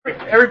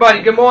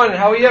Everybody, good morning.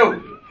 How are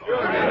you?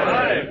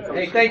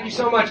 Hey, thank you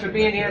so much for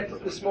being here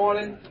this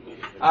morning.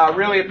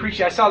 Really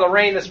appreciate it. I saw the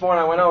rain this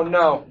morning. I went, oh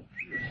no.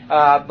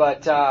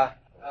 But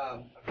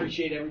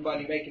appreciate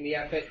everybody making the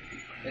effort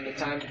and the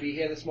time to be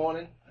here this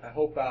morning. I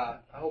hope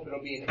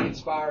it'll be an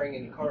inspiring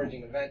and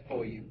encouraging event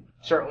for you.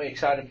 Certainly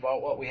excited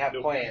about what we have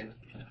planned.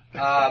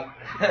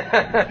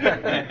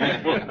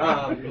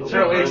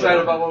 Certainly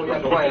excited about what we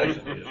have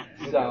planned.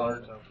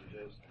 So,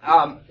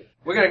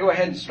 we're going to go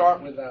ahead and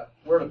start with a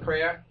word of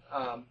prayer.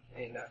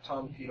 And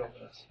Tom, if you'd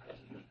open us.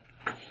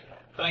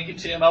 Thank you,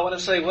 Tim. I want to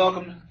say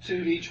welcome to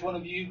each one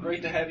of you.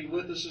 Great to have you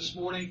with us this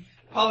morning.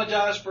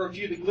 Apologize for a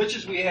few of the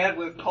glitches we had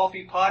with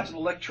coffee pots and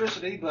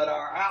electricity, but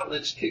our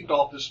outlets kicked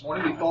off this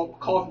morning. We thought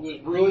coffee was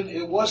brewing.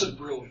 It wasn't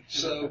brewing.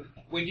 So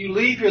when you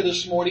leave here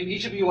this morning,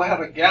 each of you will have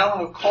a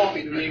gallon of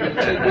coffee to be able to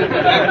take with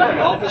you back to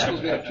the office,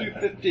 because we have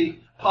 250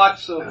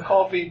 pots of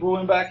coffee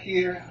brewing back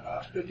here,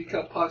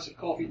 50-cup pots of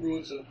coffee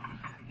brewing. So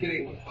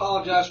again,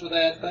 apologize for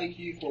that. Thank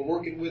you for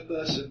working with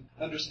us and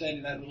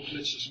understanding that little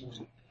glitch this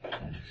morning.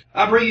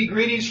 I bring you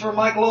greetings from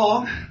Mike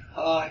Long.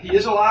 He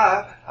is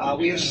alive.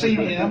 We have seen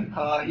him.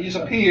 He's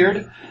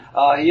appeared.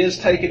 He is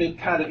taking it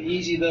kind of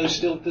easy, though,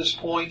 still at this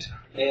point,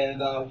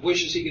 and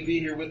wishes he could be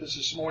here with us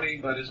this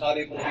morning, but is not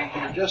able to be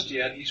here just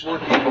yet. He's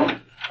working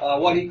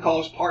what he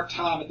calls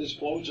part-time at this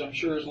point, which I'm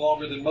sure is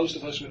longer than most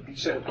of us would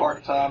consider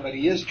part-time, but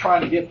he is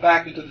trying to get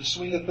back into the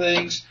swing of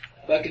things.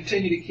 But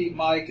continue to keep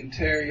Mike and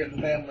Terry and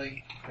the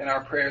family in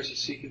our prayers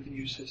as he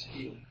continues his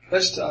healing.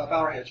 Let's bow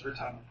our heads for a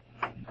time.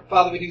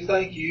 Father, we do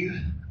thank you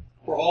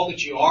for all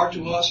that you are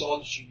to us, all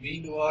that you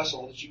mean to us,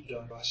 all that you've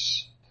done to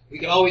us. We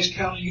can always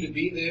count on you to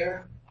be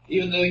there,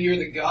 even though you're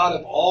the God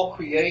of all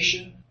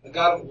creation, the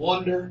God of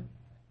wonder.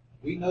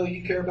 We know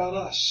you care about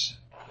us,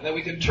 and that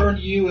we can turn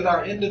to you with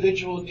our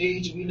individual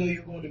needs, and we know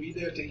you're going to be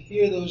there to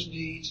hear those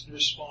needs and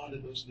respond to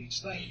those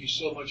needs. Thank you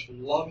so much for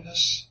loving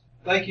us.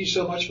 Thank you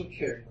so much for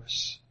caring for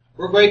us.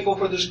 We're grateful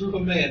for this group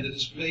of men that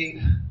has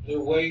made their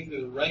way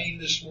through the rain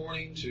this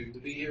morning to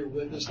be here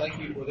with us. Thank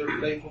you for their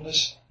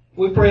faithfulness.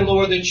 We pray,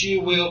 Lord, that you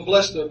will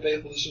bless their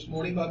faithfulness this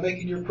morning by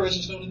making your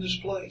presence known in this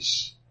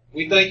place.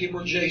 We thank you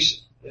for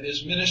Jason and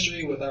his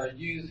ministry with our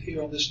youth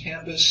here on this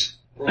campus,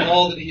 for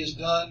all that he has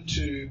done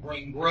to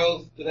bring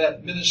growth to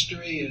that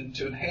ministry and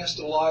to enhance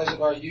the lives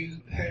of our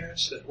youth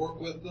parents that work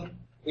with them.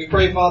 We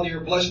pray, Father,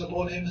 your blessing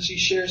upon him as he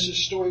shares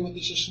his story with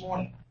us this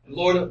morning.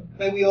 Lord,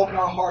 may we open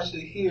our hearts to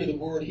hear the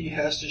word he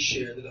has to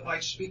share, that it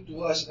might speak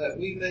to us and that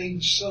we may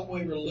in some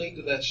way relate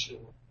to that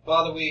story.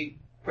 Father, we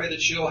pray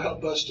that you'll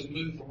help us to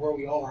move from where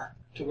we are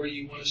to where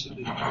you want us to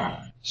be.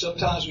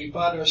 Sometimes we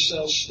find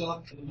ourselves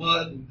stuck in the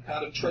mud and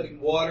kind of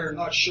treading water and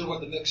not sure what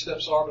the next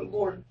steps are, but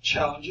Lord,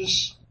 challenge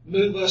us.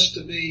 Move us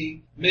to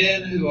be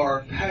men who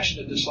are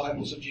passionate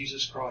disciples of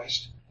Jesus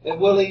Christ, and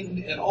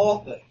willing in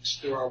all things,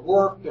 through our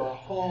work, through our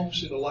homes,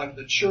 through the life of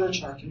the church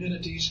and our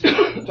communities,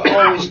 to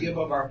always give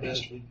up our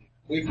best for you.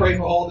 We pray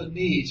for all the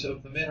needs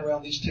of the men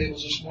around these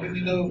tables this morning.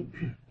 We know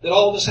that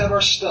all of us have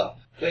our stuff,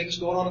 things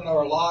going on in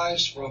our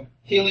lives, from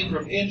healing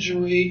from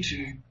injury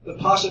to the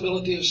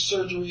possibility of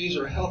surgeries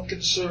or health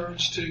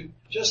concerns to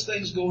just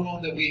things going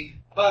on that we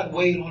find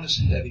weighing on us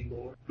heavy,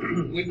 Lord.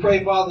 We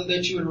pray, Father,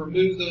 that you would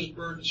remove those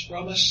burdens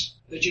from us,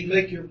 that you'd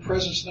make your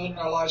presence known in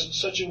our lives in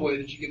such a way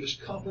that you give us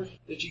comfort,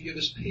 that you give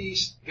us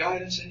peace,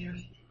 guidance, and your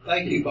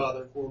thank you,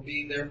 Father, for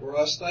being there for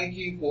us. Thank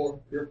you for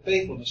your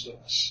faithfulness to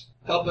us.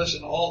 Help us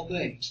in all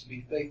things to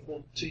be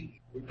faithful to you.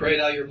 We pray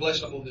now your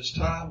blessing upon this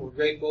time. We're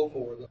grateful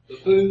for the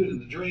food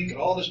and the drink and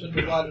all that's been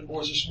provided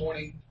for us this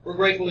morning. We're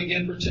grateful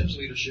again for Tim's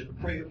leadership. We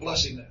pray your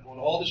blessing now on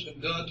all that's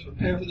been done to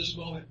prepare for this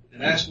moment,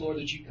 and ask, Lord,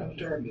 that you come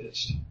into our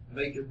midst and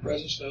make your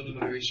presence known in a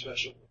very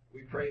special way.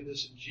 We pray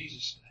this in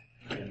Jesus'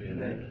 name.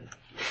 Amen.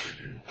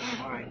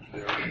 All right.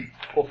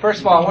 Well,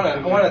 first of all,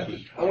 I want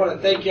to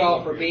thank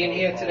y'all for being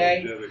here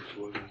today.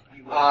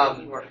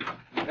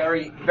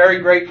 Very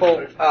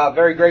grateful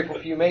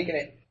for you making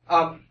it.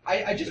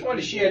 I just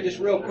wanted to share just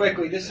real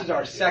quickly. This is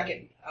our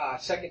second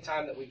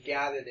time that we've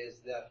gathered as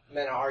the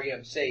men of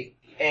RUMC,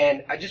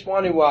 and I just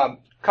want to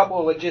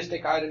couple of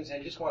logistic items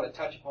and just want to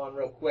touch upon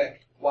real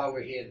quick why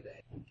we're here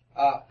today.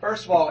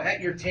 First of all,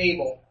 at your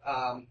table,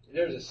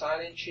 there's a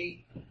sign-in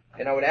sheet.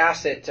 And I would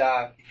ask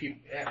that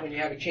when you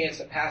have a chance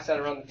to pass that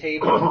around the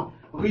table,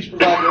 please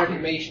provide your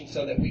information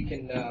so that we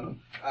can know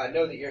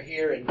that you're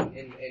here and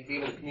be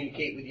able to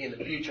communicate with you in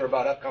the future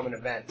about upcoming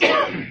events.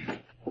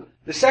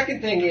 The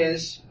second thing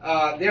is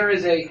there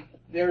is a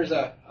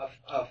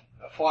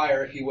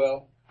flyer, if you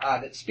will,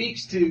 that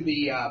speaks to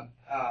the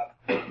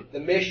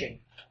mission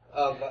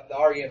of the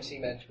RUMC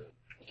Men's Group,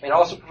 and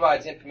also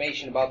provides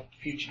information about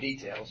future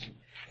details.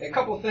 A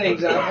couple of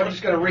things I'm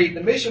just going to read.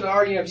 The mission of the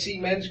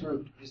RUMC Men's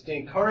Group is to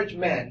encourage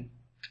men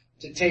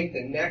to take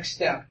the next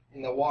step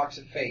in the walks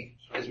of faith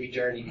as we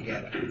journey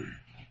together.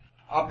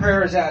 Our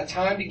prayer is that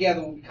time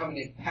together will become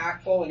an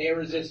impactful and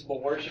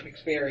irresistible worship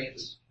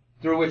experience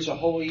through which the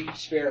Holy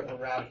Spirit will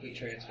radically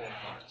transform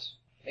hearts.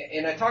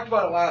 And I talked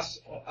about it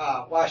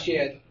last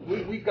year.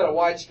 We've got a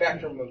wide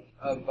spectrum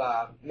of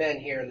men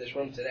here in this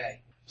room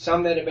today.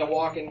 Some that have been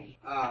walking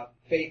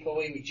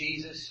faithfully with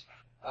Jesus,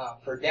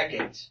 for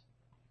decades.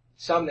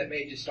 Some that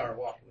may just start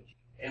walking with you.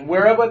 And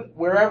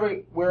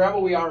wherever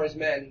we are as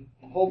men,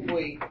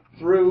 hopefully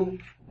through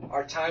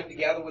our time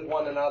together with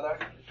one another,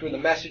 through the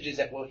messages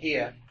that we'll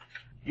hear,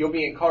 you'll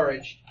be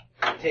encouraged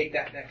to take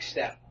that next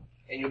step.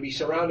 And you'll be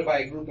surrounded by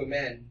a group of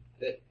men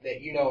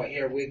that you know are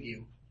here with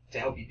you to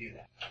help you do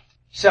that.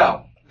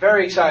 So,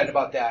 very excited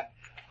about that.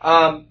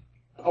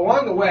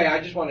 Along the way, I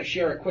just want to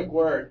share a quick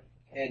word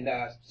and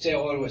say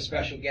hello to a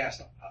special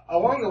guest.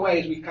 Along the way,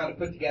 as we've kind of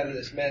put together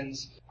this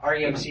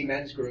REMC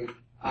men's group,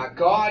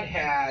 God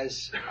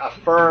has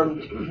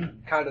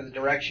affirmed kind of the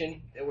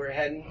direction that we're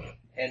heading,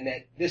 and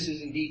that this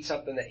is indeed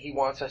something that He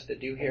wants us to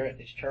do here at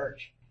this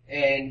church.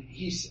 And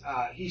He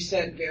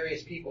sent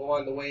various people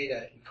along the way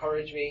to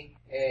encourage me,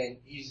 and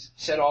He's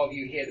sent all of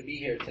you here to be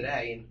here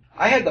today. And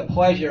I had the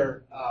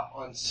pleasure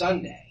on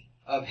Sunday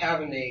of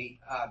having a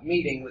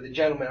meeting with a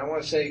gentleman. I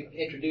want to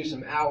introduce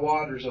him, Al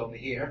Waters over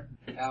here.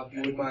 Al, if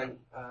you would mind.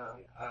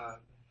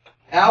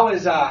 Al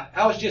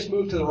has just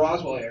moved to the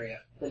Roswell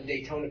area from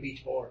Daytona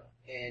Beach, Florida,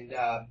 and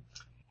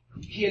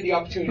he had the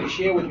opportunity to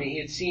share with me. He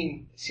had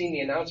seen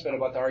the announcement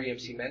about the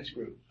REMC men's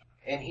group,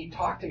 and he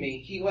talked to me.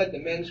 He led the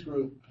men's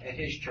group at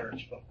his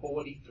church for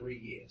 43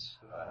 years.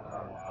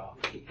 Wow.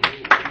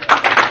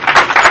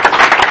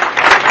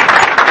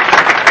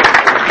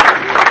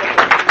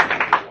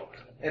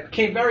 It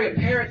became very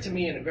apparent to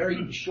me in a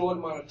very short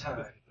amount of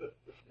time.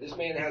 This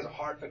man has a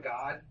heart for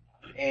God,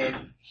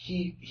 and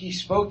he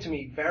spoke to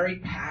me very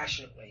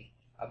passionately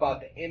about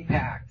the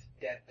impact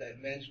that the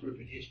men's group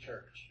at his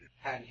church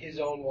had in his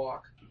own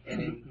walk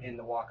and in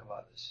the walk of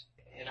others.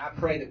 And I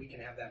pray that we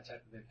can have that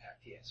type of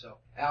impact here. So,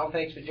 Al,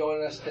 thanks for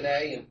joining us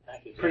today, and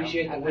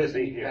appreciate the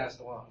wisdom you passed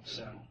along.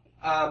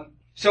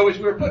 So as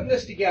we're putting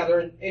this together,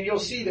 and you'll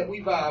see that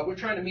we're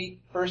trying to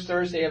meet first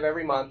Thursday of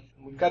every month.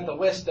 We've got the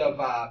list of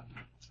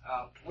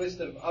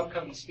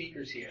upcoming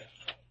speakers here.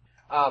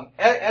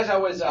 As I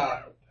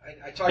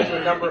talked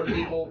to a number of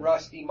people,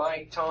 Rusty,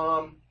 Mike,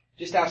 Tom,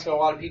 just asking a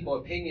lot of people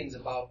opinions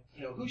about,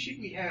 who should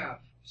we have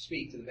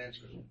speak to the men's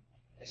group?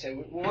 I said,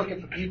 we're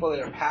looking for people that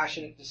are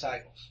passionate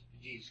disciples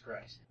of Jesus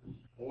Christ.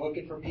 We're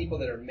looking for people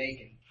that are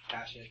making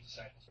passionate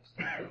disciples.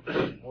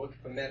 We're looking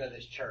for men of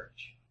this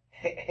church.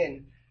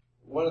 And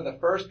one of the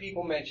first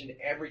people mentioned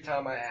every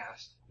time I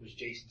asked was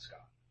Jason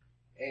Scott.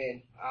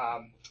 And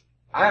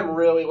I'm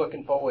really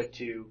looking forward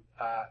to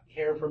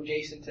hearing from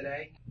Jason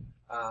today.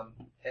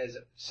 As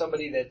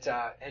somebody that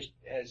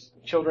has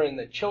children in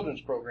the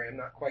children's program,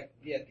 not quite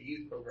yet the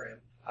youth program,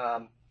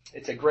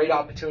 it's a great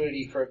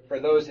opportunity for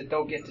those that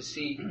don't get to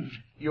see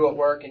you at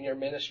work in your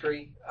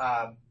ministry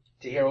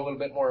to hear a little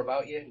bit more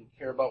about you and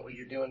hear about what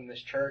you're doing in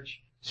this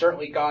church.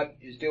 Certainly God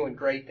is doing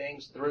great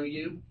things through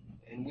you,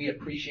 and we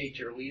appreciate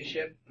your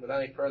leadership.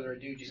 Without any further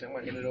ado, Jason, I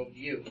want to give it over to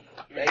you.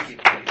 Thank you.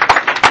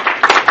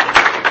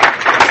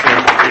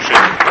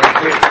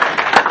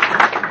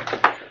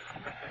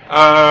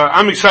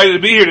 I'm excited to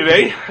be here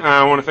today.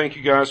 I want to thank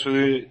you guys for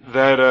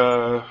that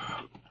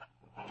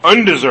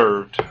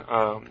undeserved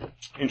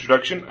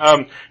introduction.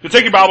 To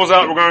take your Bibles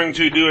out, we're going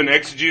to do an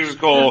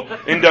exegetical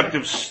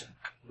inductive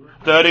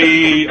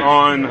study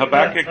on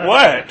Habakkuk.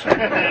 What?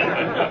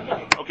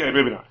 Okay,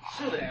 maybe not.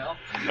 Sit down.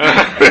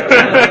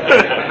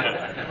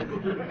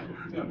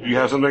 You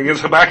have something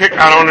against Habakkuk?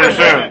 I don't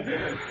understand.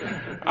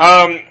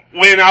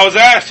 When I was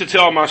asked to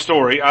tell my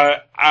story,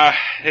 I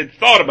had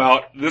thought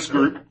about this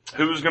group,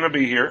 who was going to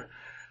be here,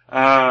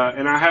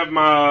 and I have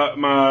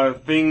my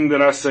thing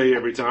that I say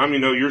every time.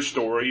 Your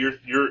story,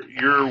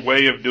 your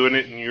way of doing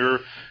it, and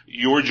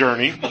your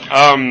journey.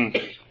 And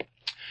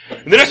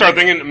then I started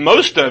thinking,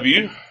 most of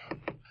you,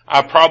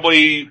 I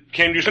probably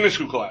came to your Sunday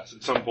school class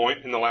at some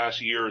point in the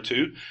last year or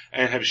two,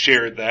 and have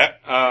shared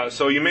that.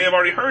 So you may have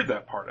already heard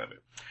that part of it.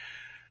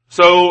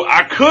 So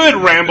I could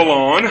ramble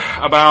on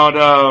about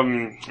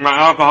my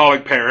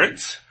alcoholic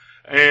parents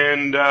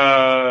and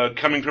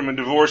coming from a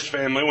divorced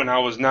family when I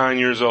was 9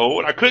 years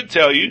old. I could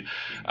tell you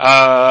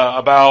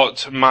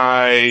about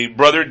my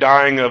brother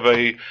dying of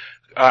a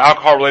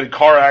alcohol-related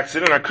car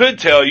accident. I could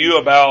tell you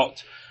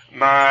about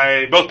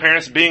my both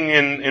parents being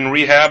in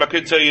rehab. I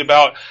could tell you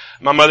about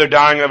my mother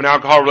dying of an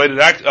alcohol-related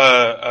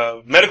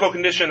medical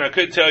condition. I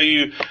could tell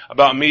you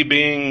about me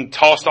being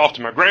tossed off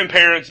to my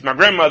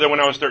grandmother when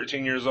I was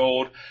 13 years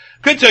old.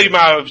 I could tell you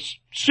my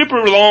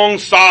super long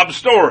sob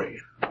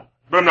story,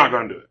 but I'm not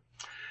going to do it.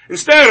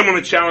 Instead, I'm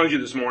going to challenge you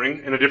this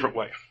morning in a different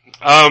way.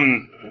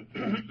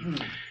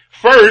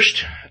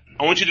 First,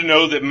 I want you to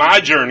know that my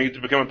journey to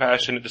become a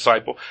passionate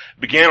disciple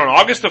began on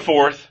August the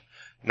 4th,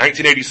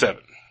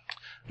 1987.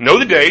 Know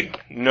the date,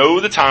 know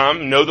the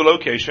time, know the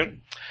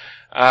location.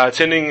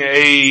 Attending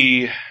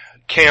a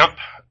camp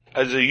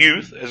as a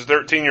youth, as a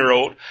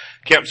 13-year-old,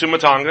 Camp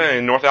Sumatanga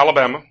in North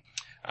Alabama.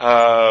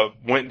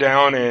 Went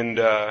down and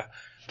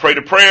prayed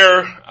a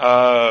prayer,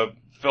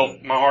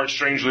 felt my heart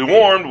strangely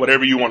warmed,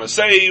 whatever you want to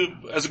say.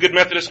 As a good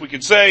Methodist, we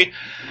could say.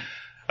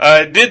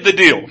 Did the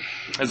deal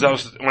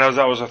when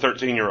I was a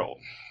 13-year-old.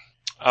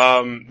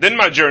 Then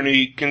my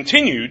journey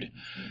continued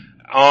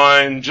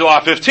on July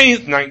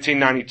 15th,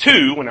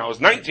 1992, when I was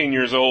 19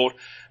 years old,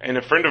 and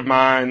a friend of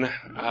mine,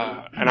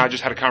 and I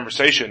just had a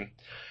conversation,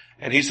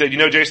 and he said,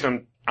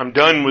 Jason, I'm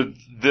done with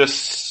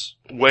this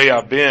way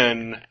I've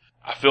been.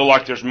 I feel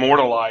like there's more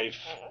to life,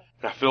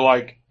 and I feel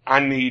like I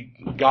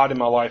need God in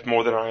my life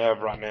more than I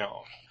have right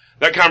now.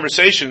 That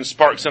conversation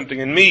sparked something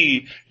in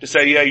me to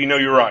say, yeah,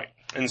 you're right.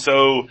 And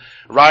so,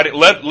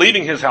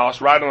 leaving his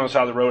house, riding on the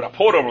side of the road, I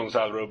pulled over on the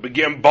side of the road,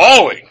 began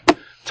bawling,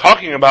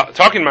 talking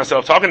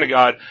to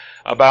God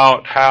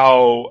about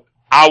how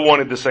I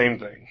wanted the same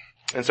thing.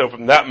 And so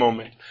from that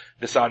moment,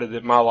 decided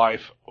that my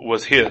life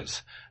was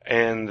his,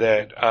 and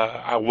that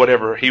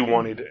whatever he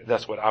wanted,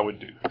 that's what I would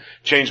do.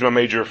 Changed my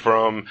major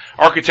from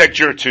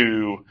architecture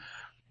to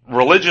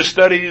religious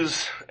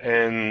studies,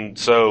 and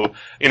so,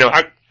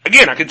 I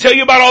can tell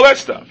you about all that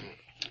stuff.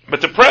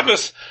 But to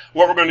preface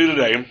what we're going to do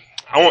today,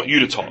 I want you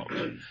to talk.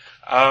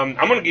 I'm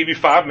going to give you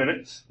 5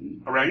 minutes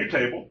around your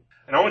table,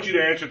 and I want you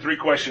to answer 3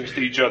 questions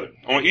to each other.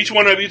 I want each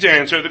one of you to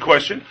answer the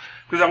question,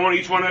 because I want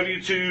each one of you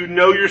to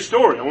know your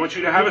story. I want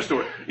you to have a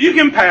story. You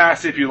can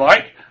pass if you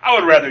like. I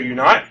would rather you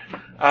not.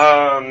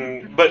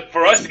 But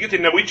for us to get to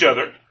know each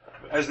other,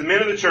 as the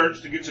men of the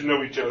church to get to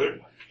know each other,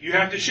 you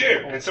have to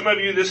share. And some of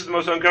you, this is the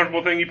most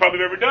uncomfortable thing you probably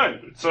have ever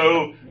done.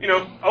 So,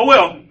 oh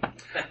well.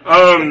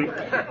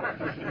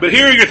 But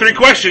here are your 3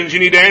 questions you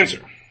need to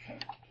answer.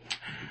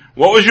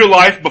 What was your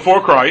life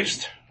before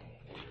Christ?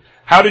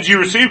 How did you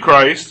receive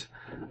Christ?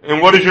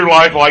 And what is your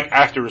life like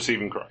after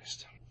receiving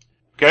Christ?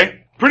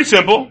 Okay? Pretty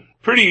simple.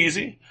 Pretty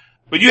easy.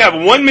 But you have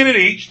 1 minute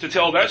each to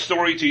tell that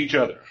story to each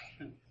other.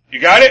 You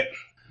got it?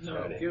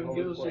 No,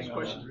 give us these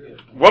questions.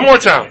 One more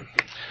time.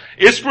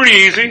 It's pretty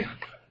easy.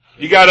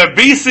 You got a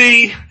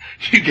BC,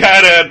 you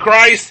got a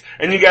Christ,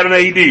 and you got an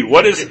AD.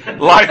 What is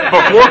life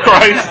before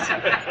Christ?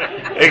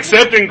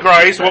 Accepting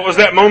Christ, what was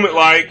that moment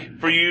like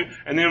for you?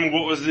 And then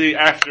what was the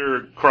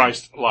after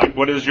Christ like?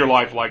 What is your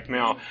life like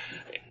now?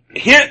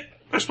 Hint,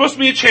 there's supposed to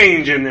be a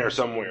change in there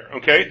somewhere,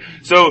 okay?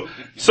 So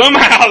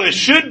somehow there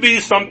should be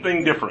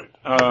something different.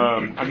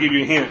 I'll give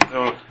you a hint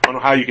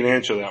on how you can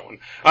answer that one.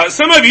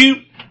 Some of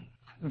you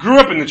grew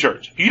up in the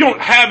church. You don't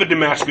have a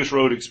Damascus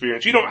Road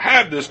experience. You don't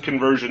have this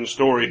conversion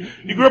story.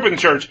 You grew up in the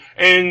church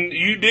and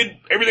you did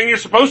everything you're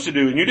supposed to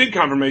do, and you did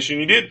confirmation.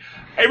 You did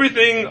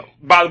everything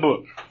by the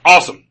book.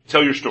 Awesome.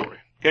 Tell your story.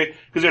 Okay?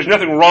 Because there's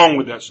nothing wrong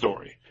with that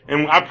story.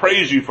 And I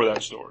praise you for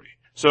that story.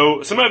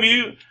 So some of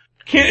you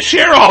can't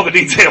share all the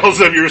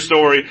details of your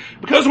story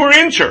because we're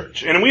in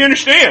church, and we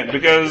understand,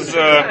 because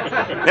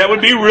that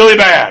would be really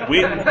bad.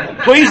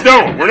 Please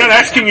don't. We're not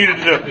asking you to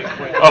do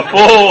a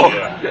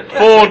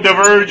full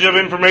diverge of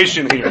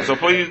information here. So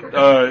please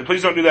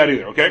don't do that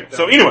either. Okay.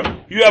 So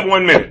anyway, you have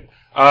 1 minute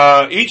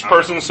each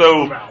person,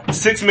 so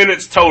 6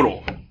 minutes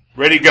total.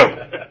 Ready, go.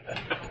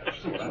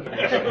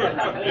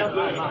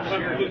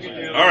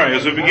 All right.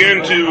 As we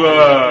begin to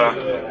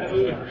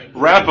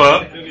wrap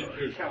up,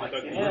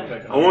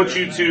 I want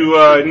you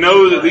to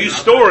know that these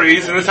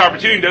stories and this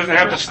opportunity doesn't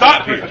have to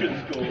stop here.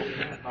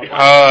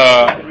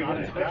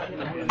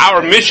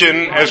 Our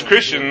mission as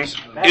Christians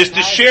is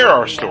to share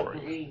our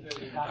story.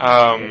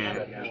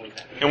 And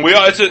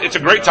it's a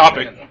great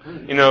topic.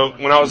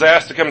 When I was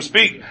asked to come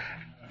speak,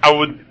 I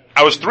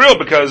was thrilled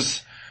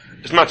because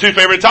it's my 2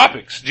 favorite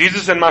topics,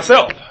 Jesus and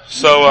myself.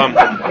 So,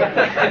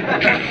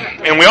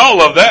 and we all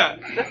love that.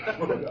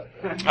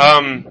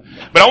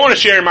 But I want to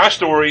share my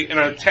story in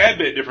a tad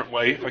bit different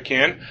way, if I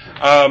can.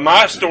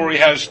 My story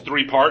has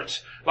 3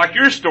 parts. Like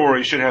your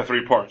story should have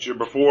 3 parts. Your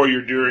before,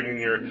 your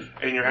during,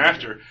 and your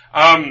after.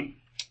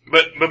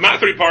 But my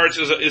 3 parts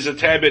is a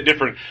tad bit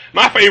different.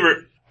 My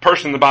favorite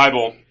person in the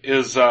Bible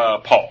is,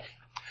 Paul.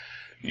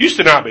 Used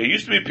to not be. It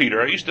used to be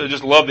Peter. I used to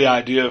just love the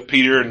idea of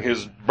Peter and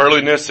his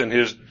burliness and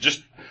his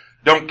just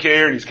don't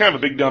care. And he's kind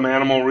of a big dumb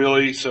animal,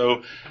 really.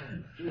 So,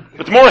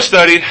 but the more I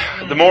studied,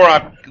 the more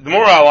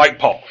I like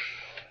Paul.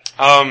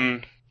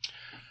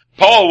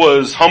 Paul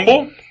was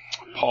humble.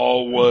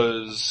 Paul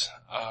was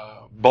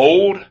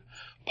bold.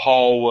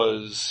 Paul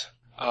was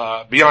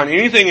beyond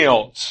anything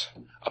else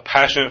a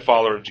passionate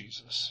follower of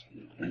Jesus.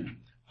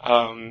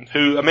 A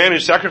man who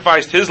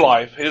sacrificed his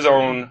life, his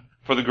own,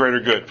 for the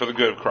greater good, for the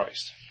good of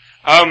Christ.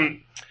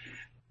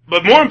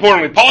 But more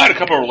importantly, Paul had a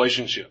couple of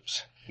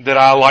relationships that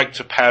I like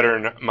to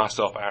pattern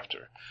myself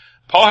after.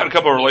 Paul had a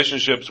couple of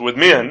relationships with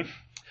men.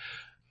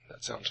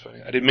 That sounds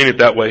funny. I didn't mean it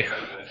that way.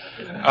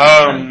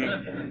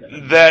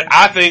 That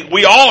I think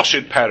we all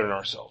should pattern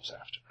ourselves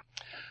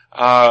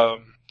after.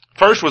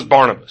 First was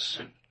Barnabas.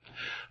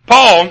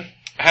 Paul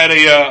had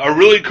a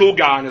really cool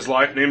guy in his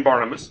life named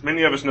Barnabas.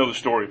 Many of us know the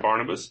story of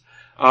Barnabas.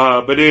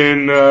 But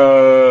in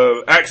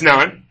Acts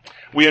 9,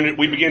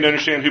 we begin to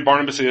understand who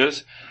Barnabas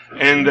is,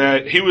 and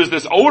that he was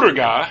this older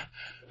guy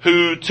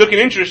who took an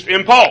interest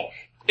in Paul.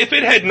 If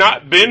it had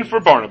not been for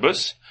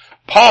Barnabas,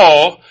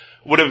 Paul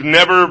would have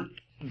never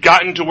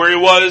gotten to where he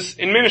was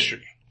in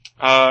ministry.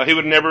 He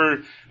would have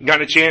never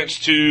gotten a chance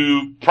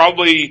to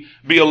probably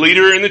be a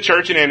leader in the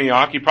church in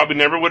Antioch. He probably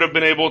never would have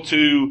been able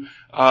to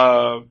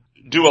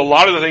do a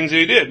lot of the things that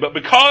he did. But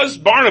because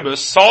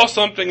Barnabas saw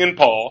something in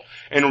Paul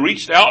and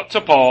reached out to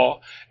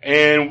Paul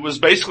and was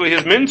basically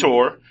his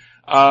mentor,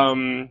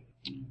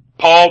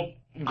 Paul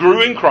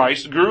grew in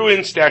Christ, grew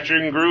in stature,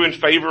 and grew in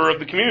favor of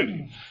the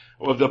community,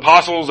 of the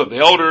apostles, of the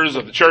elders,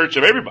 of the church,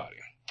 of everybody.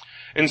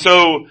 And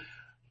so,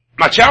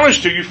 my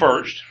challenge to you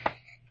first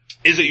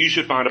is that you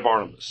should find a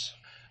Barnabas.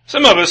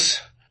 Some of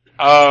us,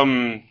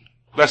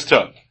 that's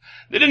tough.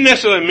 That didn't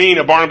necessarily mean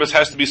a Barnabas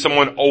has to be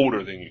someone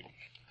older than you.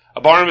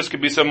 A Barnabas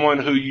could be someone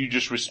who you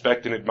just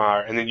respect and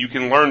admire and that you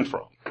can learn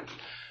from.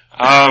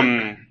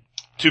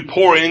 To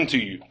pour into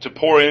you,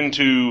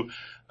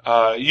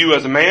 you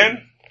as a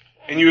man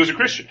and you as a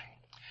Christian.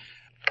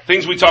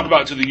 Things we talk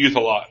about to the youth a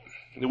lot.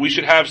 That we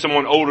should have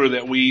someone older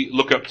that we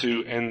look up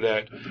to and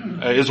that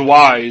is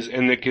wise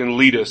and that can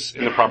lead us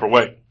in the proper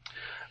way.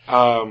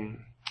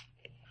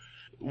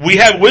 We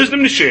have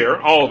wisdom to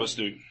share, all of us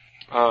do.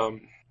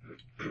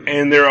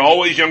 And there are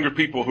always younger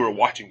people who are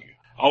watching you.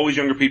 Always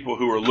younger people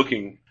who are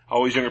looking.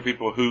 Always younger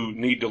people who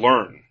need to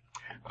learn.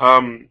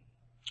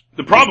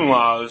 The problem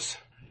lies,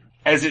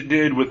 as it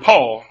did with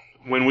Paul,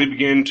 when we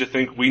begin to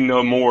think we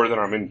know more than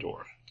our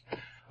mentor.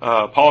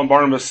 Paul and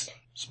Barnabas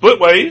split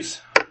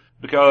ways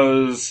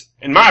because,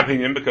 in my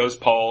opinion, because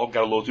Paul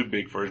got a little too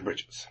big for his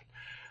britches.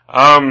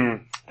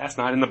 That's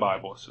not in the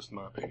Bible, it's just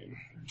my opinion.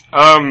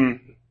 My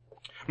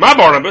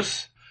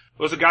Barnabas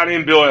was a guy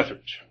named Bill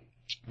Etheridge.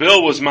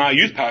 Bill was my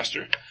youth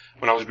pastor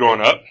when I was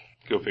growing up.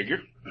 Go figure.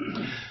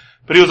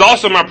 But he was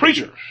also my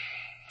preacher.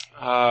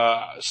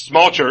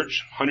 Small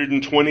church,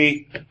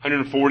 120,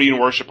 140 in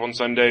worship on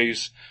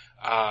Sundays.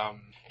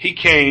 He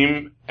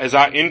came as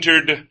I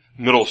entered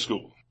middle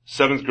school,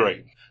 7th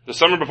grade. The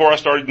summer before I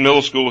started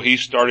middle school, he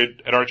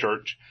started at our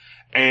church,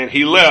 and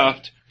he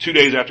left 2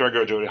 days after I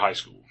graduated high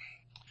school.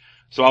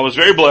 So I was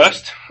very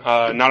blessed.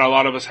 Not a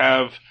lot of us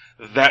have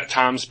that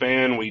time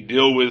span. We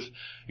deal with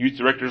youth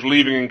directors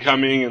leaving and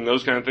coming and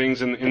those kind of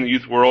things in the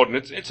youth world, and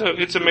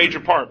it's a major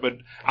part. But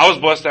I was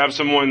blessed to have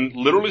someone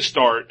literally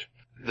start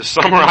the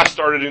summer I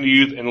started into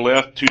youth and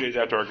left 2 days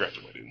after I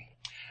graduated.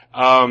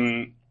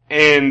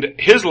 And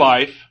his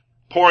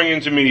pouring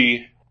into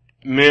me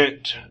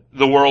meant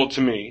the world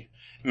to me.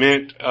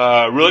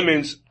 Really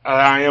means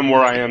I am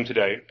where I am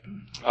today.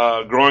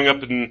 Growing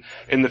up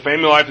in the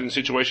family life and the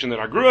situation that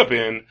I grew up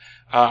in,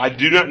 I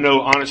do not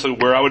know honestly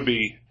where I would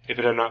be if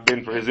it had not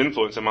been for his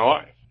influence in my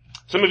life.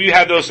 Some of you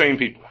have those same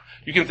people.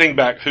 You can think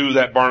back who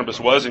that Barnabas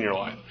was in your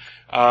life.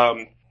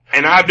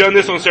 And I've done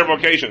this on several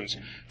occasions,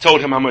 told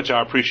him how much I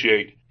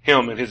appreciate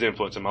him and his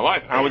influence in my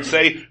life. I would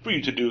say for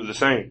you to do the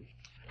same.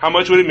 How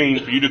much would it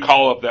mean for you to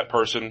call up that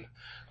person,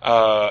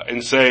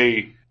 and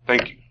say,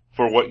 thank you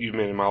for what you've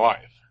meant in my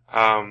life?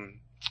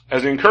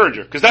 As an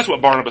encourager, because that's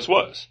what Barnabas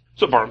was.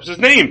 That's what Barnabas'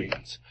 name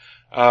means.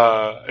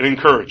 An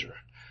encourager.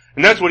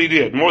 And that's what he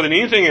did. More than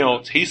anything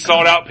else, he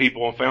sought out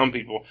people and found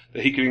people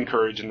that he could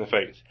encourage in the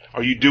faith.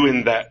 Are you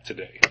doing that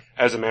today?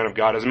 As a man of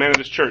God, as a man of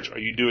this church, are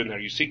you doing that?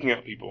 Are you seeking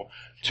out people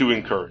to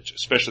encourage,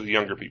 especially the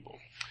younger people?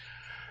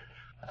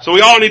 So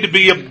we all need to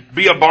be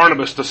a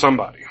Barnabas to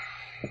somebody.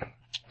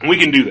 And we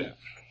can do that.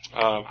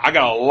 I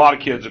got a lot of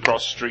kids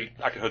across the street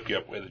I can hook you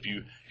up with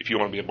if you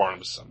want to be a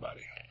Barnabas to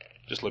somebody.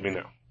 Just let me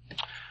know.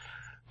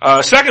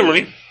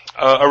 Secondly,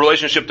 a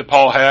relationship that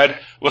Paul had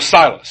was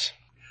Silas.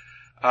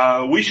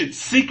 We should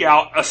seek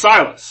out a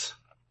Silas.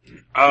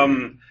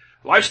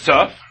 Life's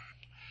tough,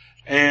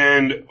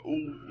 and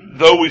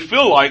though we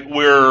feel like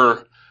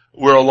we're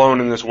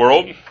alone in this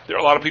world, there are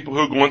a lot of people who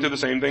are going through the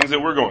same things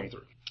that we're going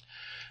through.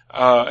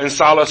 And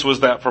Silas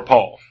was that for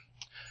Paul.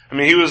 I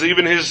mean, he was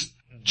even his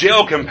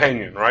jail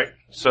companion, right?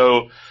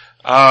 So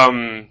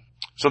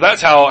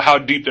that's how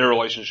deep their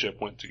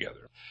relationship went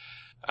together.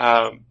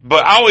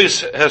 But I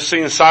always have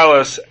seen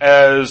Silas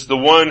as the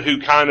one who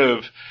kind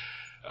of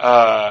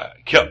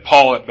kept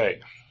Paul at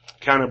bay,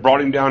 kind of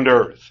brought him down to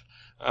earth.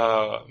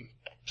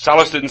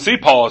 Silas didn't see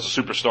Paul as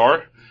a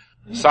superstar.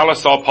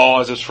 Silas saw Paul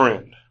as his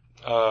friend,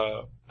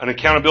 an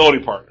accountability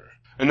partner.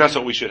 And that's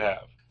what we should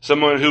have.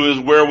 Someone who is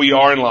where we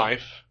are in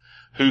life,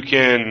 who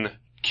can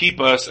keep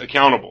us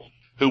accountable,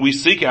 who we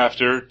seek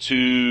after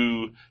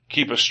to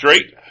keep us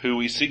straight, who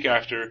we seek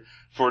after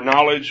for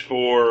knowledge,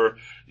 for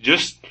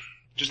just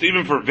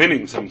even for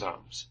venting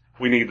sometimes.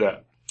 We need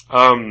that.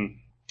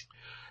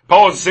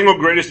 Paul is the single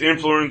greatest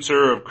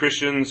influencer of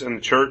Christians in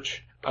the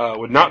church,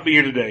 would not be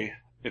here today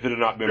if it had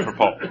not been for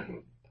Paul.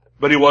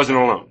 But he wasn't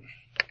alone.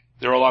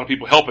 There were a lot of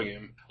people helping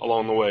him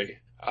along the way.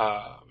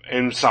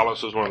 And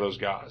Silas was one of those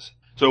guys.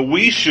 So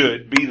we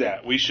should be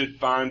that. We should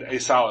find a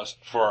Silas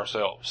for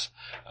ourselves.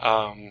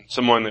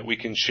 Someone that we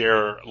can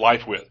share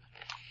life with.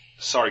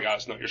 Sorry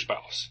guys, not your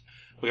spouse.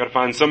 We gotta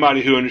find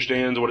somebody who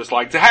understands what it's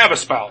like to have a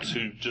spouse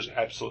who just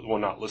absolutely will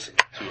not listen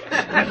to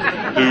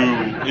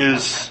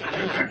us.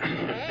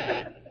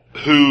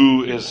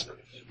 Who is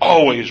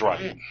always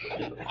right.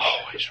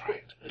 Always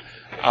right.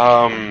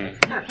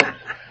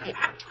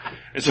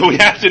 And so we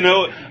have to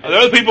know, there are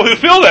other people who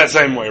feel that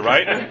same way,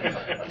 right?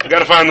 We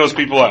gotta find those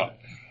people out.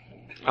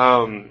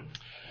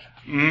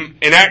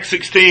 In Acts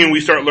 16, we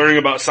start learning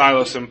about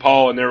Silas and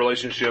Paul and their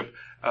relationship,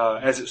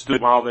 as it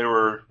stood while they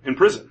were in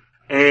prison.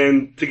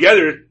 And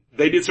together,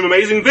 they did some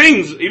amazing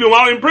things, even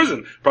while in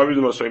prison. Probably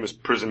the most famous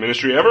prison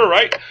ministry ever,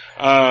 right?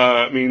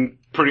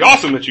 pretty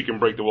awesome that you can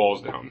break the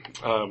walls down,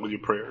 with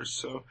your prayers.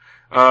 So,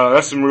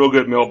 that's some real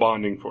good male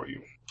bonding for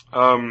you.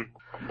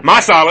 My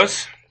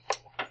Silas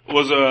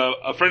was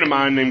a friend of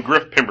mine named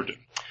Griff Pemberton.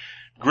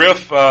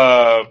 Griff,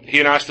 he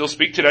and I still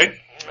speak today.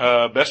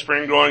 Best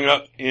friend growing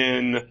up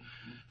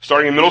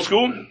starting in middle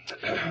school,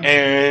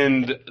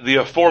 and the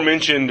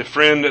aforementioned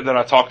friend that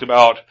I talked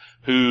about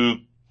who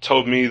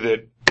told me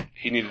that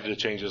he needed to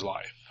change his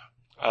life.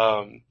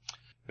 And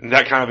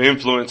that kind of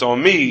influence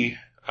on me,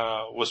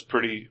 was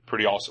pretty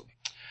awesome.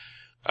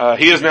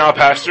 He is now a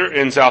pastor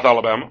in South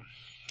Alabama,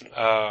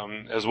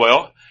 as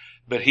well.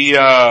 But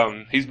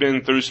he's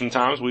been through some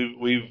times.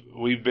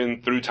 We've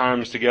been through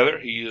times together.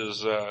 He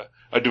is,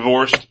 a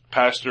divorced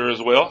pastor as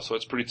well, so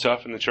it's pretty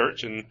tough in the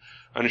church and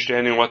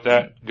understanding what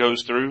that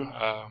goes through.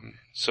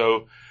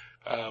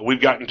 We've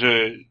gotten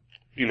to,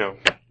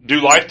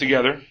 do life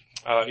together,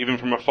 even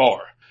from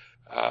afar.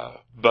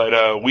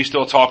 But we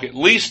still talk at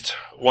least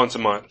once a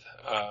month,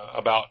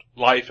 about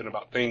life and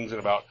about things and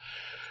about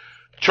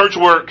church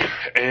work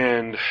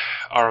and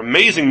our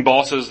amazing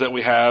bosses that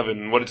we have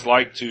and what it's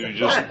like to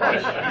just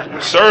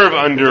serve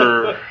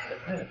under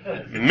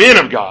men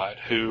of God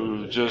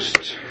who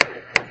just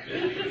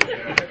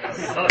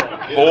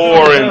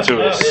pour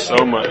into us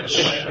so much.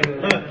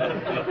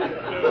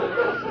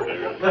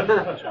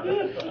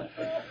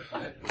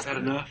 Is that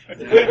enough?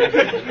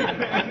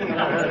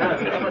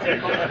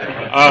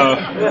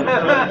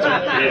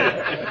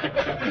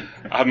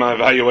 I have my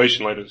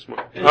evaluation later this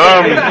morning.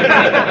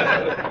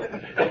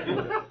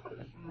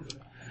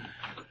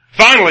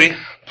 Finally,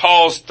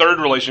 Paul's third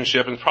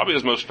relationship, and probably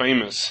his most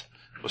famous,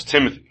 was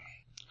Timothy.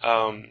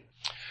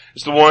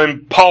 It's the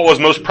one Paul was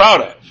most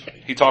proud of.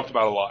 He talked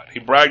about a lot. He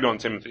bragged on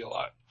Timothy a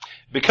lot.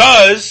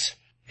 Because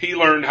he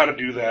learned how to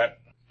do that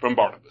from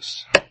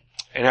Barnabas.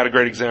 And had a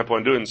great example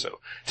in doing so.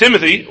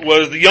 Timothy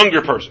was the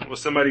younger person,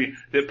 was somebody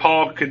that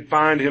Paul could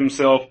find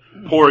himself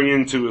pouring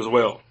into as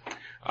well.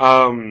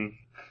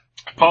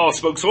 Paul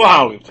spoke so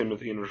highly of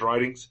Timothy in his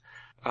writings.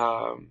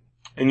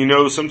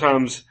 And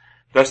sometimes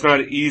that's not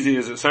as easy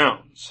as it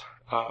sounds.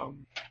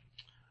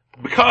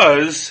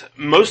 Because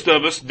most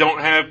of us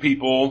don't have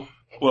people,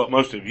 well,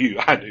 most of you,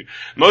 I do.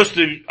 Most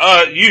of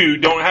you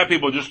don't have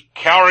people just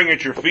cowering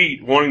at your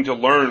feet wanting to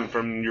learn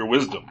from your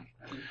wisdom.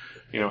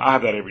 I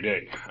have that every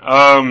day.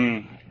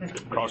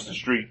 Across the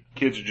street,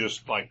 kids are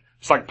just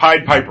it's like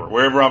Pied Piper.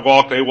 Wherever I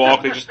walk, they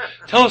walk. They just,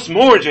 tell us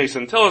more,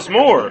 Jason, tell us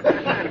more.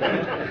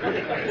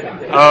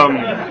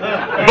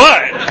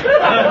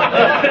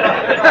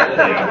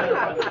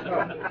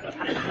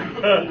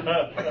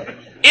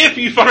 If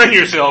you find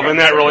yourself in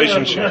that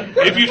relationship,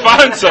 if you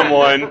find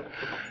someone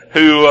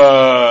who,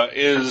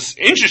 is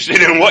interested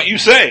in what you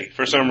say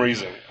for some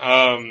reason,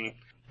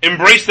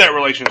 embrace that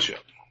relationship.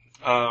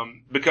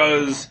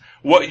 Because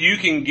what you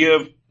can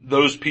give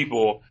those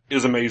people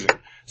is amazing.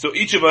 So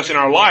each of us in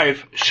our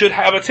life should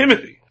have a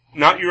Timothy,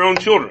 not your own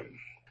children.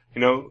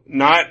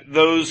 Not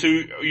those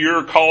who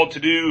you're called to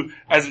do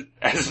as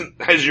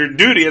your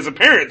duty as a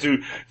parent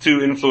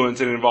to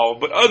influence and involve,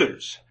 but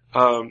others,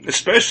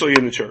 especially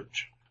in the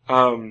church.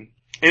 And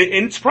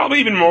it's probably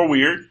even more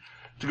weird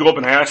to go up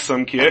and ask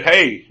some kid,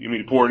 hey, you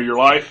mean to pour into your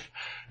life?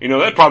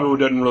 That probably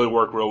doesn't really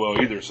work real well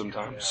either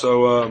sometimes.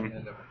 So,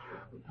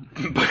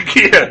 but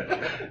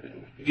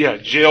yeah,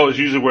 jail is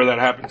usually where that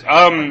happens.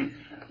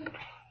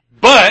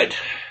 But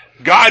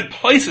God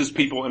places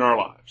people in our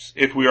lives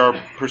if we are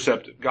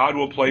perceptive. God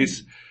will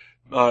place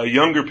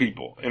younger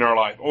people in our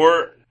life.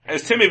 Or,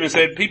 as Tim even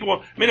said,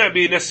 people may not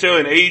be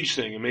necessarily an age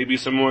thing. It may be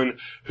someone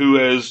who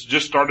has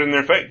just started in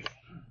their faith.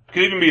 It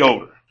could even be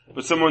older.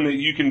 But someone that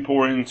you can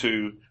pour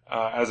into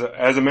as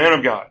a man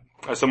of God,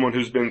 as someone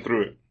who's been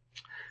through it.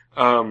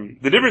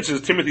 The difference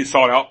is Timothy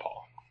sought out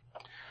Paul.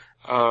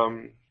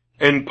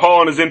 And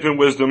Paul in his infinite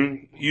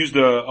wisdom used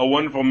a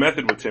wonderful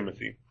method with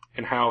Timothy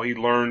and how he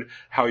learned,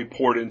 how he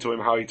poured into him,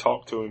 how he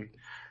talked to him.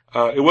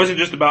 It wasn't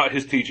just about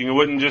his teaching. It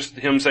wasn't just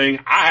him saying,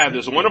 I have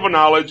this wonderful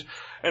knowledge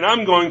and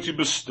I'm going to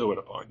bestow it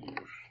upon you.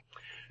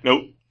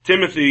 No,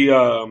 Timothy,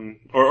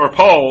 or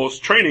Paul's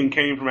training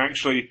came from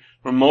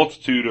a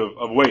multitude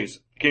of ways.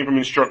 It came from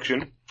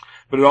instruction,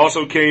 but it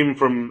also came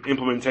from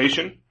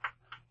implementation,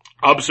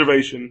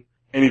 observation,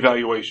 and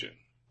evaluation.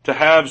 To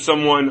have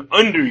someone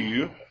under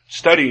you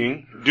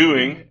studying,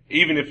 doing,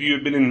 even if you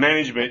have been in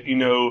management,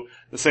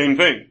 the same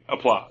thing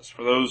applies.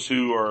 For those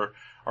who are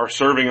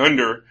serving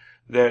under,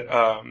 that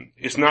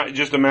it's not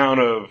just amount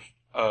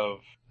of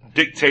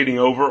dictating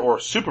over or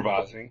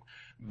supervising,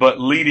 but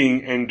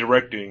leading and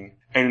directing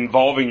and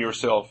involving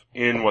yourself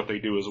in what they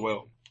do as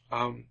well.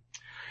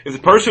 If the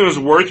person is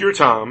worth your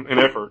time and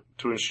effort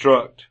to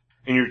instruct,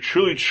 and you're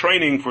truly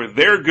training for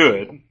their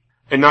good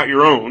and not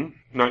your own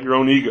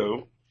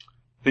ego,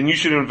 then you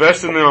should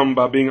invest in them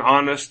by being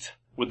honest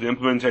with the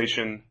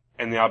implementation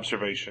and the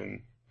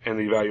observation and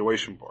the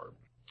evaluation part.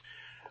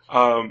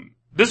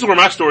 This is where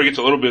my story gets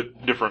a little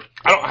bit different.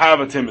 I don't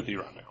have a Timothy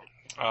right now.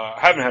 I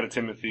haven't had a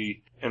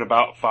Timothy in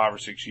about 5 or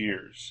 6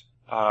 years.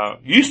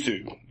 Used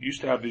to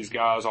have these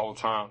guys all the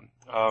time.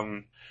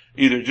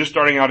 Either just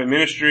starting out in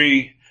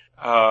ministry,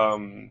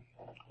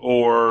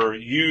 or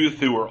youth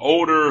who are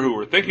older, who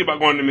are thinking about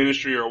going to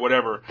ministry or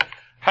whatever.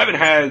 Haven't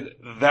had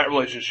that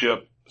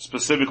relationship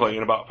specifically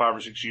in about 5 or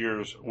 6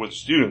 years with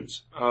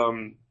students.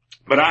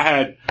 But I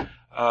had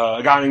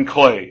a guy named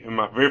Clay in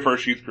my very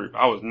first youth group.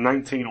 I was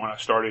 19 when I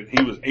started.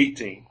 He was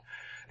 18.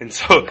 And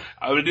so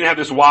I didn't have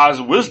this wise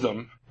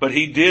wisdom, but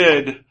he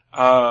did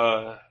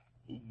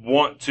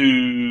want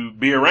to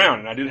be around,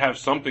 and I did have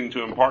something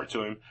to impart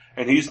to him.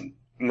 And he's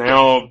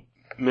now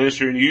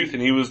ministry in youth,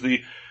 and he was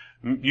the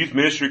youth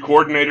ministry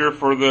coordinator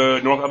for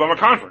the North Alabama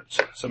Conference.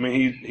 So I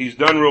mean, he's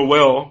done real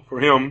well for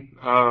him,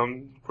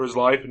 for his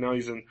life, and now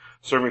he's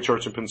serving a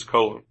church in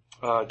Pensacola.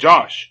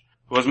 Josh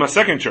was my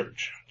second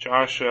church.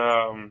 Josh,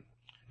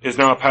 is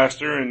now a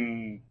pastor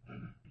in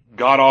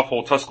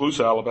god-awful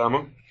Tuscaloosa,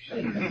 Alabama.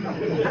 We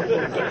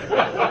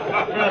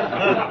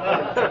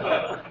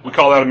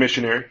call that a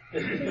missionary.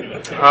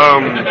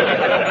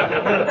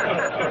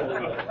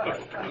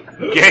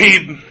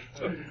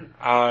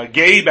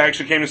 Gabe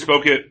actually came and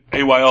spoke at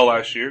AYL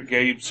last year.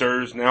 Gabe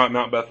serves now at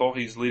Mount Bethel.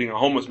 He's leading a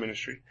homeless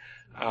ministry,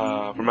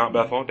 for Mount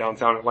Bethel,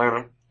 downtown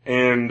Atlanta.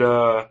 And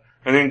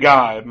then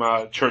Guy,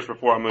 my church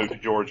before I moved to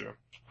Georgia,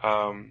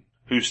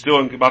 who's still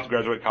about to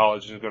graduate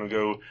college and is going to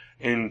go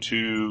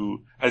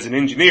as an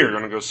engineer,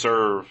 going to go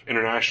serve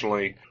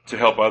internationally to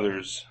help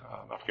others.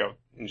 I forgot,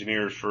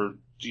 Engineers for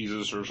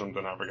Jesus or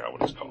something. I forgot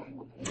what it's called.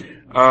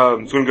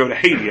 He's going to go to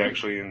Haiti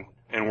actually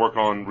and work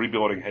on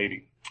rebuilding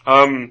Haiti.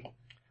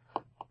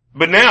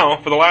 But now,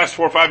 for the last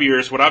 4 or 5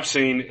 years, what I've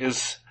seen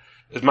is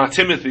my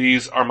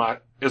Timothys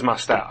is my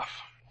staff.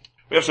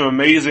 We have some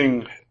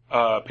amazing,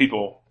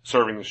 people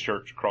serving this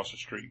church across the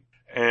street.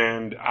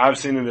 And I've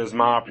seen it as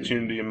my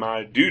opportunity and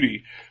my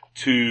duty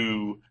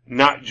to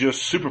not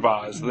just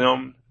supervise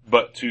them,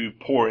 but to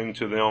pour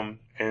into them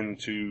and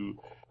to,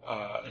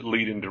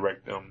 lead and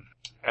direct them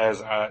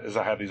as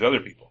I have these other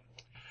people.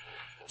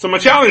 So my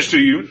challenge to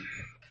you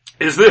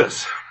is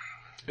this,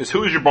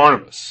 who is your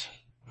Barnabas?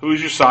 Who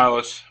is your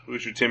Silas? Who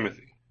is your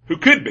Timothy? Who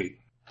could be?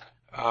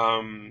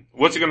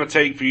 What's it going to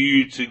take for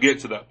you to get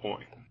to that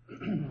point?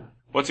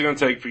 What's it going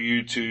to take for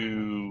you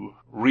to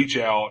reach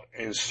out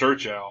and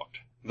search out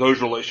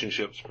those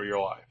relationships for your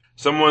life?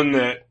 Someone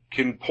that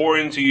can pour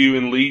into you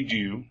and lead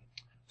you.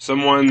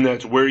 Someone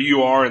that's where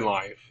you are in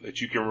life,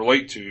 that you can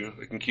relate to,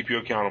 that can keep you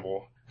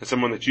accountable. And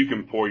someone that you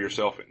can pour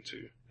yourself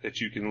into,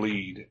 that you can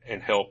lead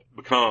and help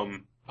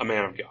become a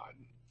man of God.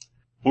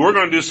 Well, we're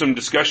going to do some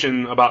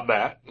discussion about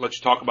that. Let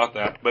you talk about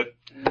that. But,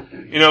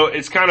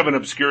 it's kind of an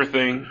obscure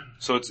thing,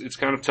 so it's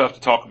kind of tough to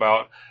talk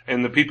about.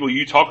 And the people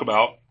you talk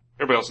about,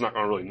 everybody else is not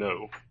going to really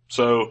know.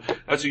 So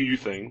that's a you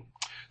thing.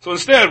 So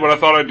instead, what I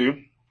thought I'd do,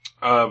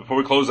 before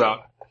we close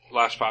out,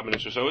 last 5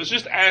 minutes or so, is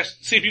just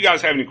see if you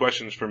guys have any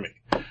questions for me.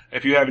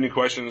 If you have any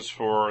questions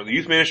for the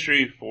youth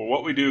ministry, for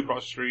what we do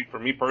across the street, for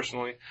me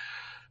personally,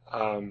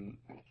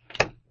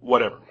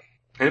 whatever.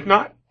 And if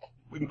not,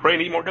 we can pray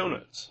and eat more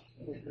donuts.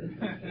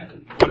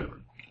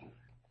 Whatever.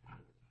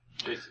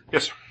 Jason,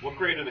 yes, sir. What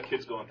grade are the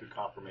kids going through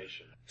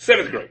confirmation?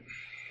 7th grade.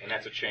 And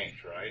that's a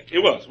change, right? It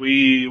was.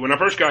 When I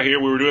first got here,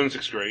 we were doing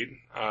 6th grade,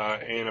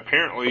 and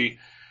apparently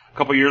a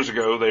couple of years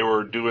ago they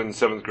were doing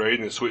 7th grade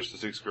and they switched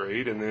to 6th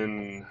grade, and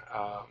then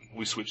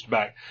we switched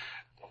back.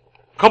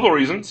 A couple of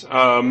reasons,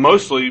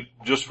 mostly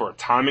just for a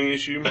timing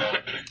issue.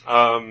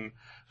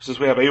 Since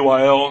we have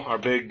AYL, our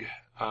big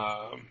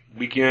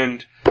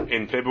weekend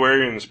in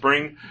February in the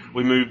spring,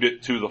 we moved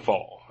it to the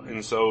fall.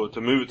 And so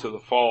to move it to the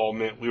fall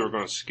meant we were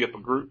going to skip a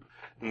group.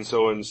 And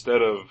so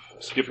instead of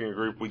skipping a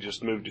group, we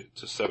just moved it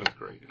to 7th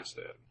grade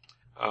instead.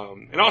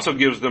 It also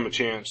gives them a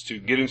chance to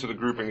get into the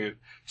group and get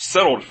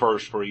settled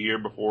first for a year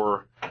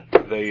before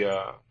they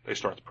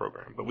start the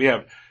program. But we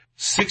have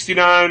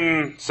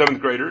 69 7th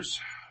graders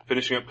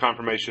finishing up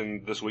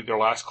confirmation this week, their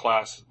last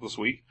class this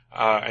week.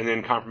 And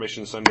then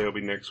confirmation Sunday will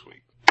be next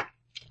week.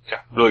 Yeah,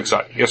 really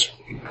excited. Yes, sir.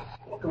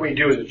 What can we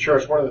do as a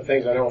church? One of the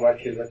things I know when my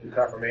kids went through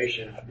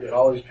confirmation, you had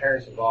all these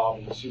parents involved,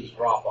 and you see this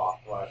drop-off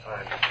a lot of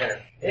times.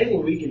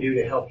 Anything we can do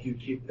to help you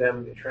keep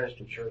them entrenched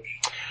in church?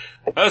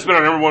 That's been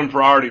our number one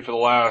priority for the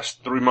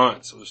last 3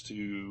 months, was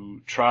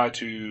to try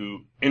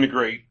to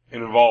integrate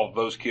and involve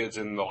those kids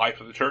in the life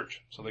of the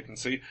church so they can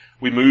see.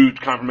 We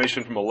moved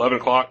confirmation from 11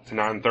 o'clock to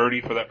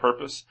 9:30 for that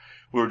purpose.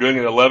 We were doing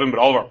it at 11, but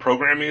all of our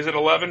programming is at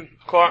 11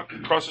 o'clock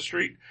across the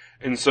street.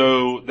 And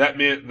so that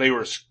meant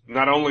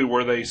not only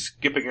were they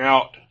skipping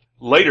out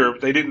later, but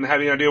they didn't have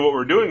any idea what we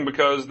were doing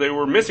because they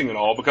were missing it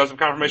all because of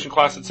confirmation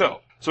class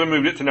itself. So we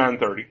moved it to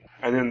 9:30,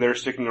 and then they're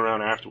sticking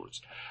around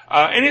afterwards.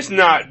 And it's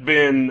not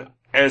been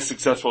as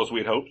successful as we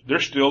had hoped. They're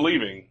still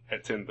leaving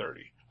at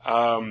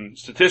 10:30.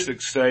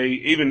 Statistics say,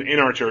 even in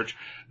our church,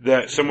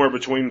 that somewhere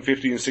between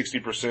 50 and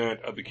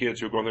 60% of the kids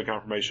who are going through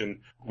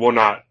confirmation will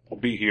not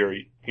be here,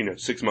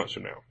 6 months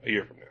from now, a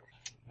year from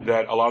now.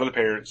 That a lot of the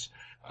parents,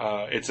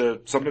 it's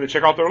something to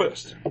check off their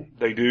list.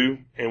 They do,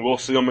 and we'll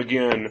see them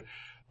again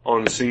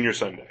on Senior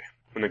Sunday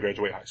when they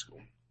graduate high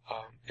school.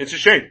 It's a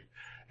shame.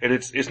 And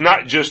it's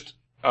not just,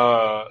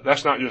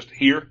 that's not just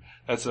here.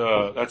 That's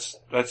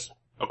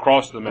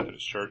across the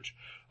Methodist Church.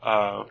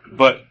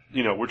 But,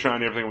 we're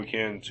trying everything we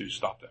can to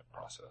stop that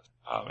process.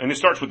 And it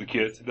starts with the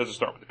kids. It doesn't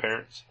start with the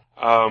parents.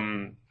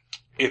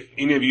 If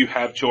any of you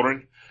have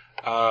children,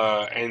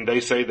 and they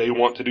say they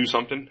want to do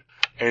something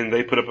and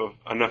they put up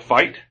enough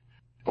fight,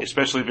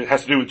 especially if it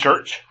has to do with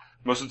church,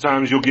 most of the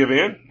times you'll give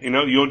in.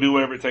 You'll do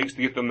whatever it takes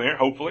to get them there,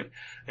 hopefully.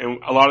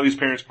 And a lot of these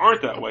parents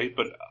aren't that way,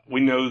 but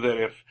we know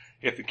that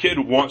if the kid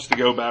wants to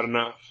go bad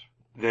enough,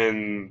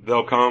 then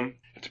they'll come.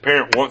 If the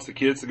parent wants the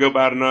kids to go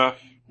bad enough,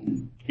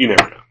 you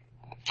never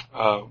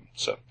know.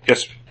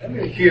 Yes. How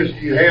many kids do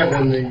you have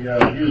in the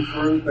youth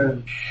group,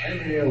 and how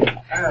many of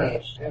the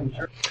parents in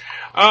church?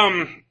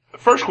 The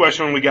first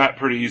question we got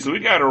pretty easy. We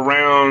got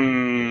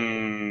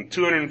around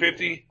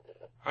 250,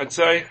 I'd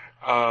say.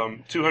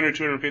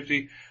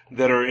 250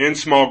 that are in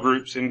small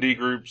groups, in D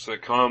groups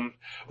that come.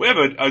 We have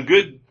a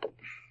good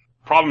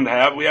problem to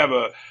have. We have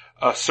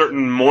a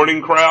certain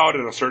morning crowd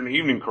and a certain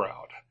evening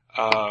crowd,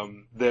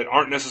 that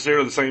aren't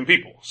necessarily the same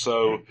people.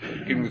 So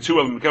getting the two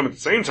of them to come at the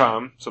same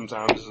time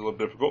sometimes is a little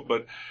difficult,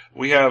 but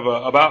we have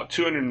about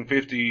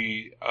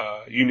 250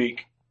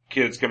 unique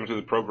kids coming through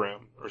the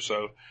program or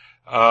so.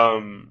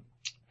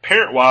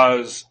 Parent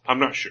wise, I'm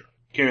not sure.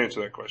 Can't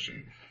answer that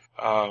question.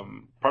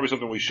 Probably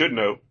something we should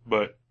know,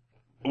 but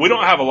we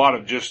don't have a lot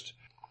of just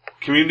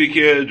community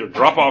kids or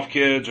drop-off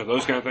kids or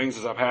those kind of things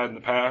as I've had in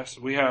the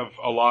past. We have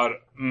a lot,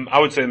 I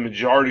would say the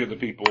majority of the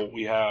people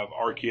we have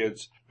are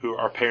kids who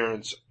our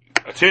parents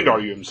attend our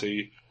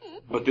UMC,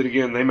 but then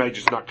again, they may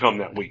just not come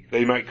that week.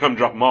 They might come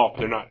drop them off, but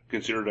they're not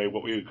considered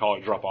what we would call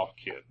a drop-off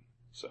kid.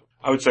 So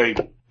I would say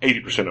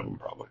 80% of them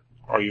probably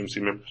are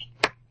UMC members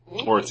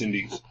or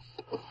attendees.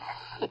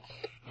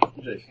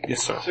 Jason.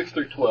 Yes, sir. 6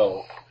 through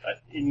 12.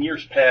 In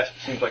years past,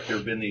 it seems like there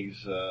have been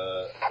these,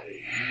 the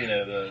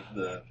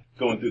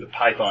going through the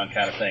Python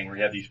kind of thing where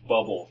you have these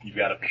bubbles. You've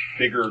got a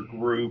bigger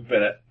group,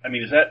 and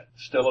is that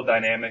still a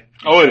dynamic?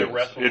 Oh, it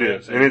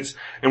is. It is,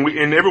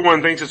 and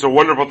everyone thinks it's a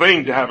wonderful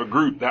thing to have a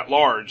group that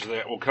large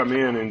that will come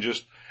in and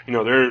just,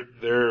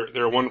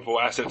 they're a wonderful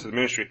asset to the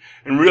ministry.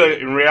 And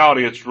really, in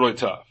reality, it's really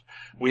tough.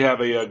 We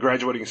have a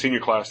graduating senior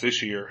class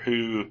this year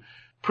who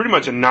pretty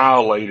much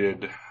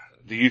annihilated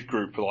the youth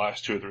group for the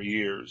last 2 or 3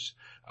 years.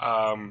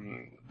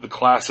 The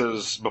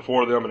classes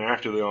before them and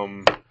after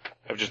them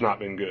have just not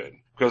been good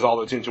because all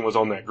the attention was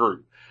on that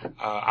group.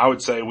 I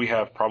would say we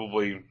have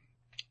probably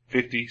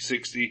 50,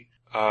 60,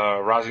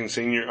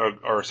 rising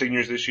or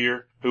seniors this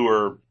year who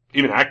are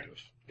even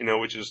active,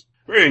 which is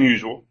very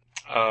unusual.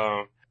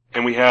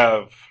 And we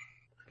have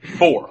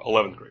 4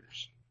 11th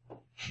graders.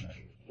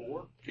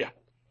 4? Yeah.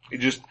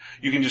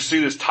 You can just see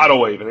this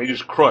tidal wave and they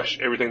just crush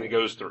everything that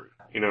goes through.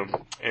 And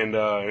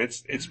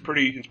it's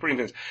pretty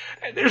intense.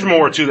 There's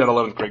more to that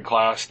 11th grade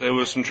class. There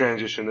was some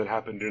transition that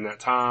happened during that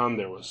time.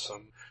 There was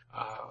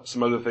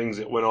some other things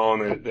that went on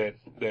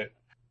that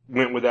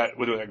went with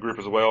that group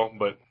as well.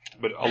 But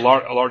a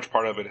large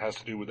part of it has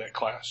to do with that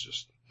class.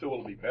 Just so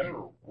will it be better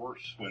or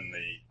worse when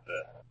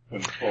the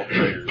 12th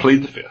graders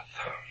plead the fifth?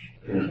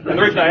 And the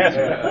reason I ask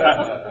is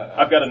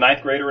I've got a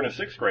 9th grader and a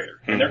 6th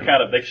grader, and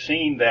they've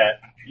seen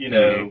that,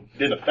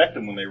 didn't affect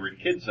them when they were in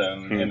Kids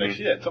Zone, and they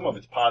see that some of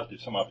it's positive,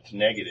 some of it's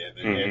negative,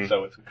 and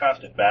so it's a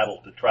constant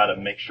battle to try to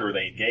make sure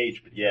they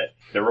engage, but yet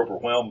they're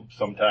overwhelmed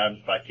sometimes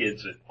by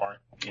kids that aren't,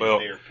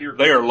 their peer group.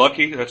 They are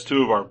lucky. That's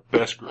 2 of our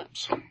best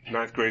groups,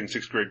 9th grade and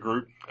 6th grade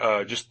group,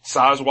 just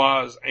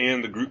size-wise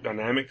and the group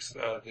dynamics,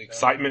 the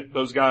excitement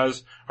those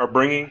guys are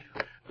bringing,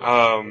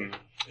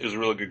 is a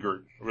really good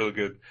group, really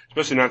good,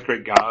 especially 9th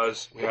grade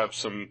guys. We have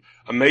some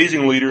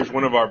amazing leaders.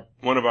 One of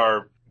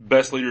our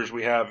best leaders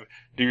we have,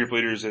 D group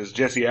leaders, is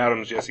Jesse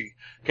Adams. Jesse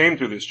came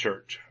through this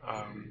church,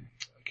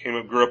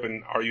 grew up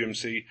in our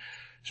UMC.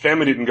 His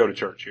family didn't go to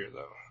church here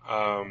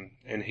though,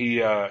 and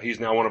he's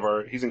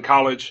now he's in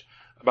college,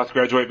 about to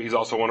graduate, but he's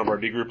also one of our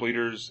D group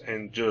leaders,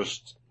 and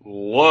just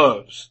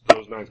loves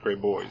those 9th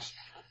grade boys.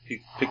 He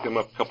picked them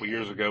up a couple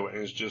years ago and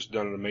has just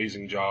done an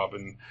amazing job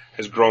and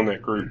has grown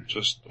that group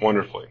just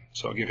wonderfully.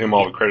 So I'll give him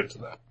all the credit to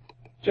that.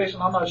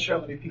 Jason, I'm not sure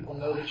how many people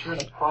know that you're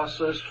in a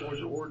process towards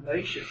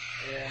ordination.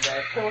 And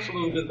tell us a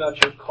little bit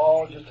about your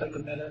call. Just take a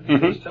minute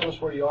and just tell us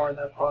where you are in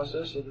that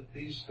process so that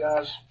these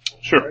guys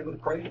are able to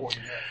pray for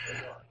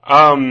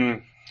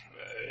you.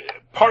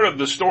 Part of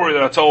the story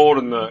that I told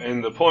and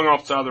the pulling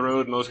off the side of the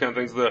road and those kind of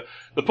things, the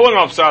pulling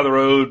off the side of the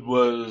road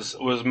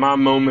was my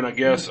moment, I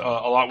guess. A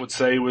lot would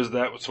say was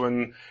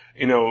when,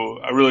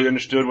 I really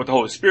understood what the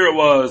Holy Spirit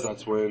was.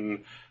 That's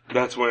when,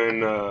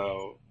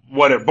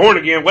 whatever, born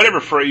again, whatever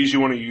phrase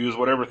you want to use,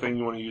 whatever thing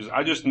you want to use.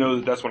 I just know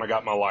that that's when I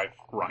got my life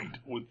right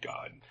with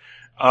God.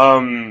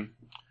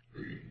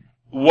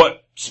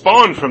 What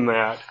spawned from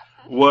that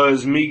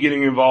was me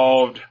getting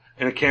involved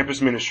in a campus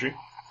ministry.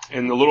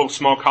 In the little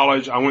small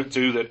college I went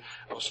to that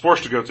I was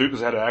forced to go to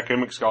because I had an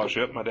academic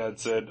scholarship. My dad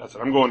said,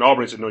 I'm going to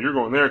Albany. He said, no, you're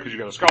going there because you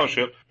got a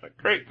scholarship. I'm like,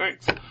 great,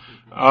 thanks.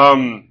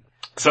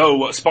 So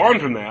what spawned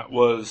from that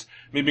was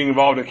me being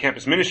involved in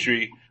campus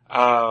ministry,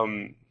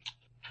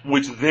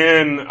 which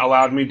then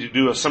allowed me to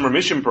do a summer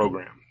mission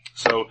program.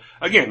 So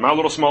again, my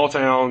little small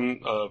town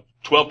of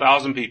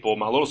 12,000 people,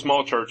 my little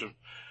small church of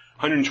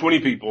 120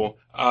 people,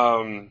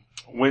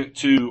 went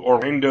to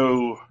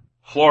Orlando,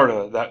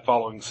 Florida that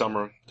following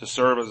summer to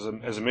serve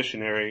as a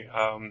missionary.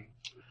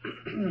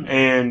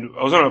 And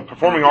I was on a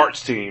performing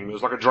arts team. It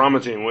was like a drama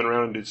team. Went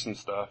around and did some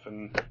stuff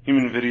and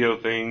human video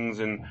things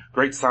and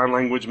great sign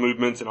language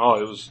movements and all.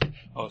 It was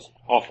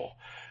awful.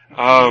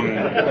 But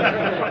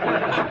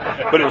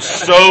it was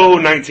so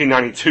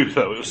 1992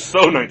 though. It was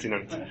so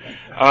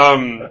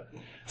 1992.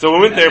 So we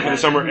went there for the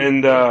summer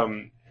and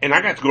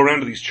I got to go around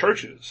to these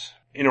churches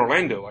in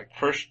Orlando, like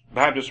First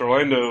Baptist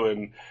Orlando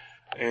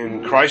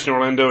and Christ in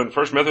Orlando and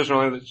First Methodist in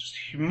Orlando. Just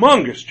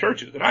humongous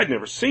churches that I'd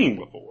never seen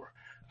before.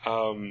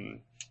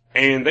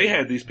 And they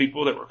had these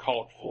people that were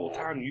called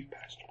full-time youth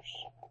pastors.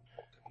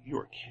 You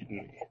are kidding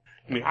me.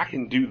 I mean, I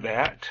can do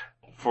that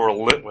for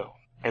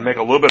and make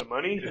a little bit of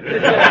money.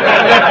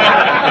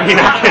 I mean,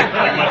 I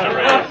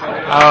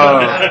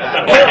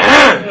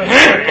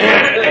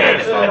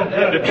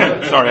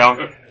can. Sorry,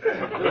 Alan.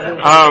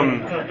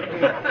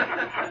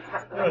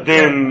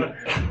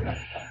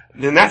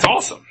 Then that's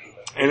awesome.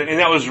 And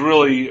that was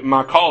really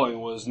my calling,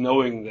 was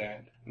knowing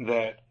that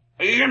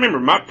I remember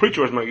my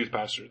preacher was my youth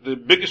pastor. The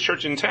biggest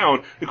church in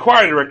town, the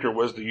choir director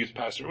was the youth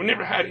pastor. We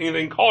never had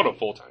anything called a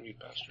full-time youth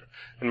pastor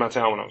in my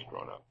town when I was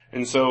growing up.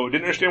 And so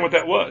didn't understand what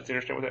that was, didn't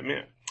understand what that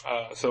meant.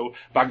 So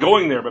by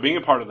going there, by being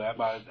a part of that,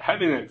 by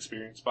having that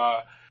experience,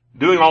 by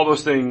doing all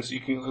those things, you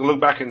can look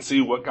back and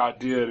see what God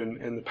did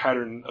and the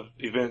pattern of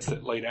events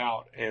that laid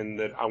out, and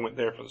that I went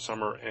there for the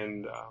summer.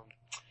 And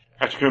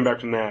after coming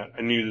back from that,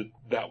 I knew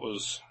that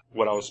was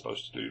what I was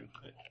supposed to do.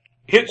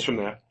 Hints from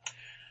that.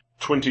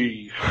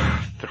 23,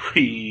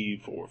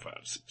 4, 5,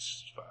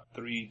 6, 5,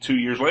 3, 2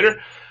 years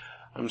later,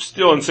 I'm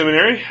still in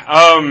seminary.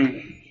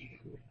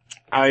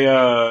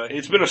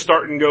 It's been a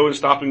start and go and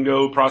stop and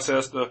go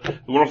process. The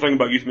wonderful thing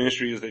about youth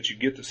ministry is that you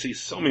get to see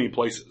so many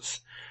places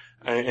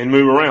and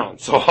move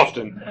around so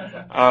often.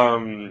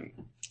 John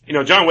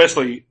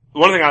Wesley,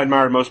 one thing I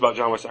admired most about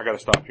John Wesley, I gotta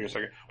stop here a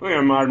second. One thing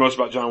I admired most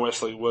about John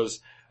Wesley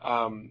was,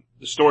 the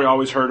story I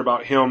always heard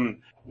about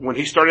him. When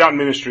he started out in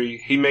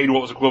ministry, he made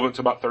what was equivalent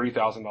to about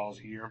 $30,000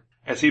 a year.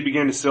 As he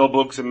began to sell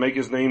books and make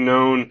his name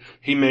known,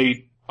 he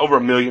made over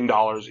 $1 million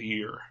a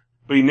year.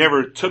 But he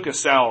never took a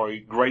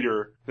salary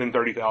greater than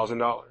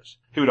 $30,000.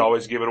 He would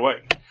always give it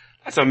away.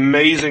 That's an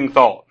amazing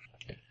thought.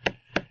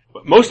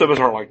 But most of us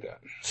aren't like that.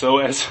 So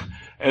as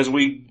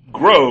we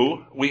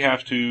grow, we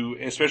have to,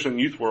 especially in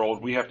the youth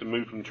world, we have to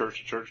move from church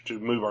to church to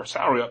move our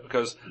salary up,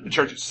 because the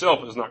church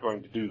itself is not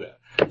going to do that.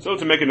 So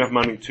to make enough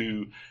money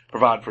to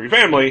provide for your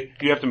family,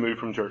 you have to move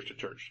from church to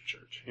church to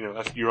church.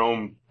 That's your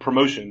own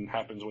promotion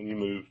happens when you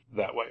move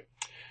that way.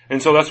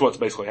 And so that's what's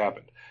basically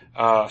happened.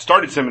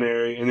 Started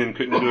seminary and then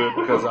couldn't do it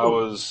because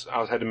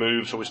I had to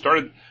move. So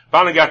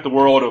finally got the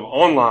world of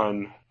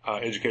online,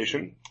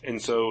 education. And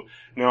so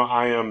now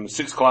I am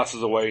 6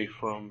 classes away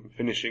from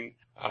finishing,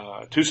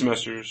 2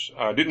 semesters.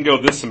 Didn't go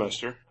this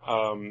semester,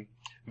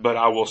 but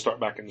I will start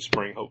back in the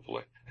spring,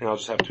 hopefully. And I'll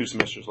just have 2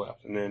 semesters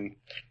left. And then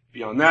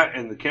beyond that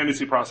and the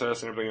candidacy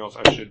process and everything else,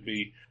 I should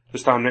be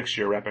this time next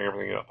year wrapping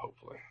everything up,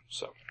 hopefully.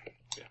 So,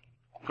 yeah.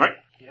 All right.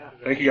 Yeah.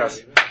 Thank you,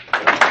 guys.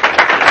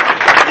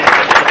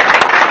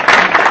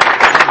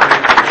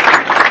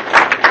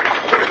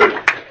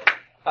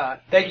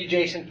 Thank you,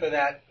 Jason, for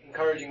that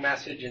encouraging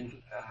message,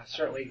 and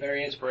certainly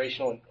very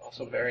inspirational and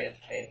also very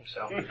entertaining.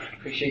 So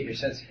appreciate your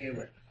sense of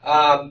humor.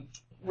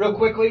 Real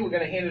quickly, we're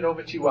going to hand it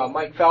over to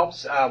Mike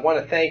Phelps. I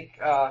want to thank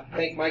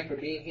Mike for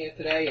being here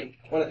today, and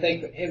want to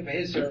thank him for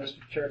his service to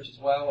the church as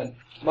well. And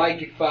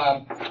Mike, if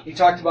he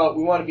talked about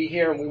we want to be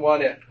here and we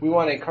want to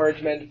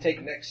encourage men to take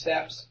the next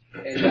steps.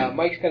 And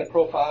Mike's going to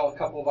profile a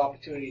couple of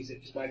opportunities that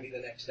just might be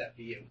the next step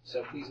for you.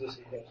 So please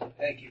listen closely.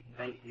 Thank you.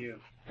 Thank you.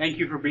 Thank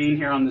you for being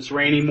here on this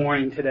rainy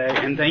morning today,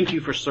 and thank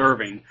you for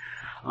serving.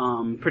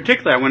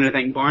 Particularly, I want to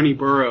thank Barney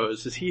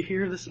Burrows. Is he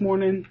here this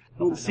morning? I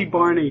don't see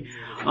Barney.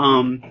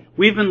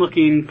 We've been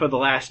looking for the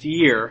last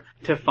year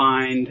to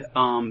find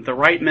the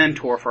right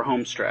mentor for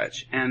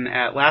Homestretch. And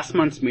at last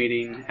month's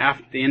meeting,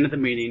 after the end of the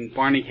meeting,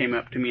 Barney came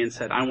up to me and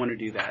said, I want to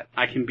do that.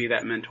 I can be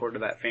that mentor to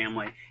that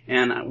family.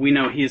 And we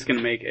know he's going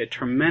to make a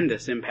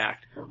tremendous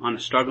impact on a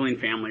struggling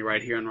family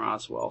right here in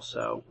Roswell.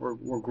 So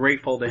we're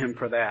grateful to him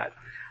for that.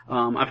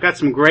 I've got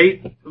some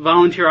great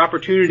volunteer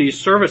opportunities,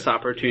 service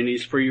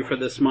opportunities for you for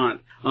this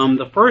month.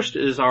 The first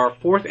is our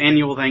 4th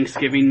annual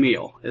Thanksgiving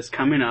meal. It's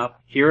coming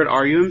up here at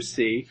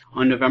RUMC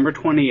on November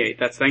 28th.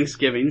 That's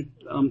Thanksgiving,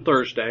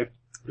 Thursday.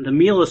 The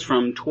meal is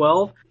from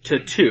 12 to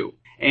 2.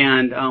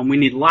 And we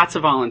need lots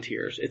of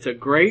volunteers. It's a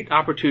great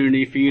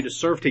opportunity for you to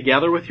serve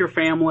together with your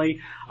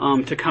family,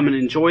 to come and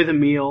enjoy the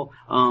meal.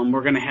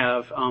 We're going to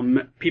have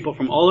people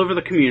from all over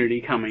the community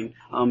coming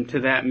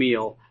to that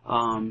meal.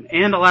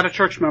 And a lot of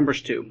church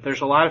members too.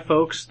 There's a lot of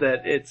folks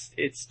that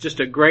it's just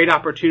a great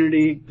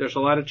opportunity. There's a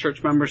lot of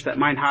church members that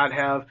might not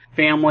have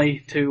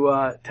family to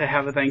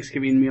have a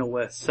Thanksgiving meal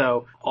with.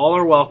 So all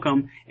are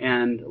welcome,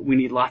 and we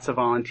need lots of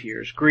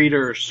volunteers,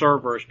 greeters,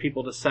 servers,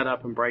 people to set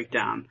up and break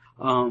down.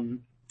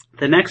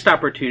 The next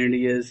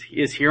opportunity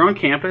is here on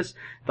campus.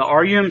 The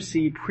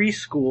RUMC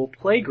preschool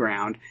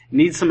playground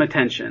needs some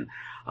attention.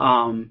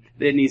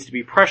 It needs to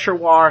be pressure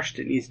washed.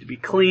 It needs to be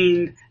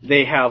cleaned.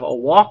 They have a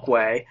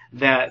walkway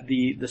that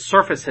the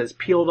surface has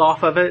peeled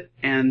off of it,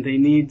 and they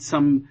need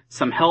some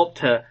help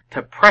to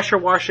pressure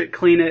wash it,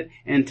 clean it,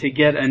 and to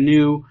get a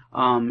new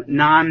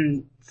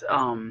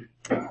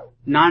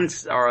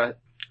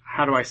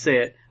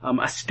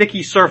a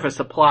sticky surface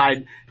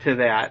applied to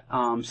that,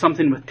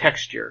 something with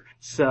texture.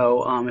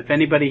 So, if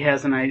anybody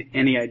has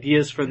any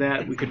ideas for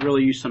that, we could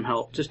really use some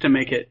help just to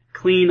make it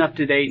clean, up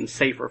to date, and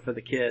safer for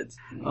the kids.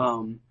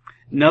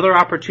 Another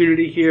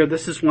opportunity here,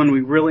 this is one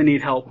we really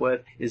need help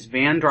with, is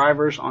van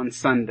drivers on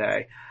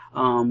Sunday.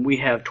 We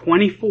have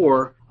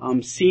 24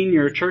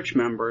 senior church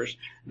members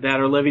that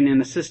are living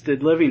in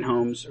assisted living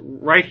homes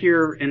right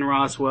here in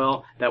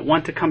Roswell that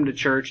want to come to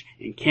church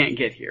and can't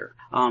get here.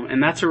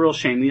 And that's a real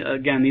shame.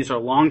 Again, these are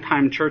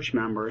longtime church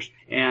members,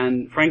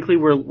 and frankly,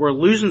 we're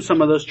losing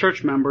some of those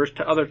church members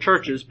to other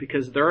churches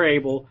because they're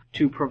able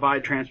to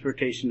provide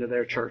transportation to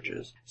their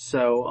churches.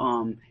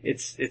 So,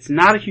 it's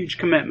not a huge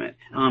commitment.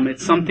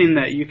 It's something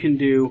that you can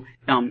do,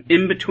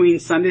 in between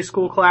Sunday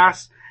school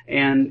class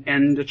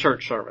and the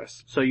church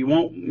service. So you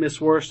won't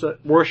miss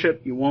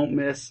worship, you won't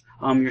miss,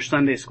 your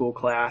Sunday school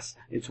class.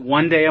 It's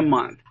one day a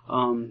month.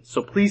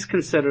 So please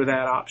consider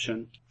that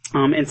option.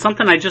 And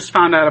something I just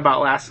found out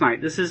about last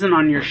night, this isn't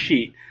on your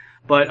sheet,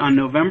 but on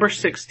November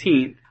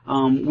 16th,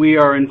 we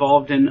are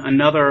involved in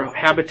another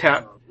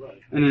Habitat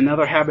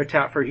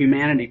for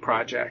Humanity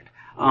project.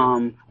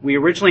 We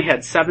originally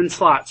had 7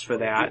 slots for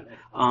that.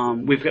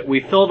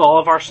 We filled all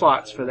of our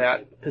slots for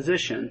that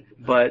position,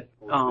 but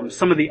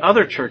some of the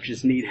other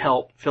churches need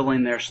help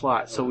filling their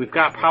slots. So we've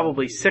got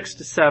probably 6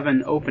 to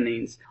 7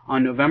 openings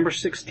on November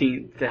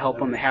 16th to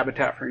help on the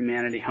Habitat for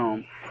Humanity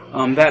home.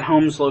 That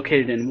home's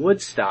located in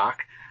Woodstock.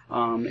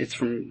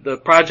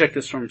 The project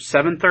is from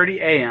 7:30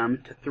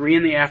 a.m. to 3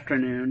 in the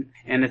afternoon,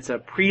 and it's a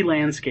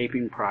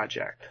pre-landscaping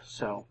project.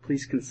 So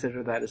please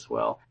consider that as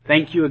well.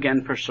 Thank you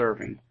again for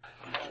serving.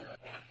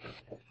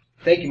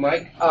 Thank you,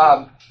 Mike.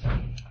 A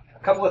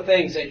couple of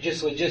things that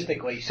just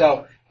logistically.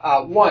 So,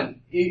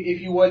 one,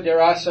 if you would,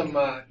 there are some.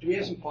 Do we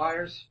have some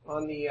flyers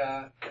on the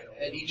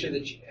at each of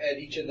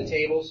the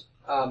tables?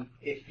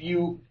 If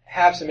you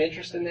have some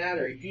interest in that,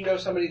 or if you know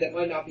somebody that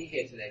might not be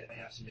here today that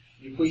may have some,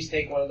 you please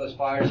take one of those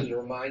flyers as a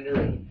reminder,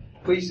 and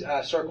please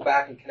circle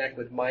back and connect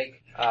with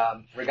Mike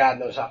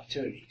regarding those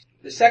opportunities.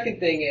 The second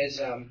thing is,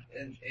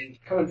 and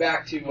coming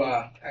back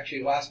to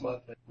actually last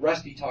month,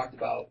 Rusty talked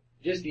about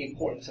just the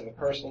importance of a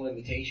personal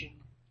invitation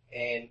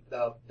and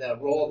the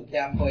role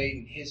that played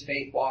in his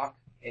faith walk,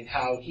 and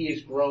how he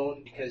has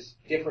grown because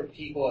different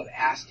people have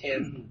asked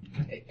him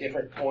at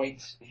different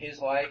points in his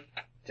life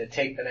to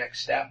take the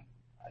next step.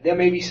 There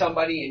may be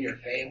somebody in your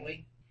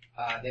family.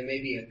 There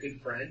may be a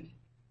good friend.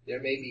 There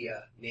may be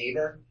a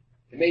neighbor.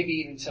 There may be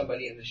even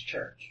somebody in this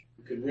church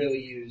who could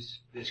really use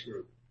this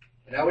group.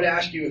 And I would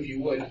ask you, if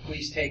you would,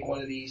 please take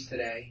one of these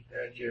today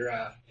at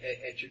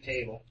your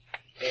table.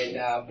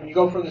 And when you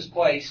go from this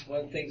place,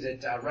 one of the things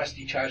that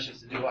Rusty charged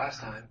us to do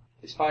last time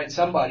is find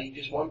somebody,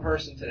 just one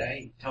person today,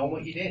 and tell them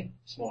what you did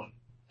this morning.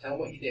 Tell them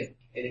what you did.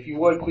 And if you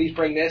would, please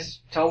bring this,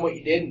 tell them what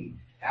you did, and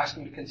ask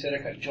them to consider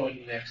joining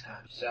you next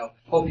time. So,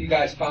 hope you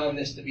guys found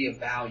this to be of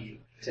value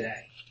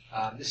today.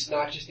 This is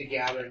not just a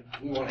gathering.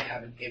 We want to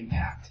have an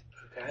impact.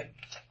 Okay?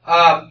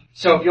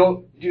 So if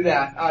you'll do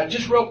that.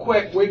 Just real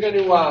quick, we're going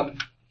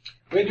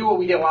to do what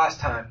we did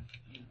last time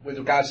with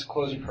regards to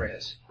closing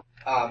prayers.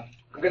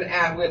 We're going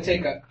to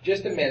take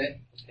just a minute,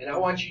 and I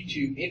want you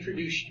to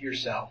introduce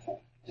yourself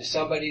to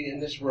somebody in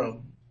this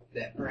room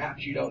that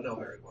perhaps you don't know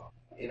very well.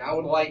 And I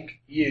would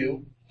like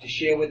you to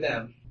share with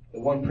them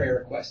the one prayer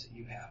request that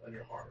you have on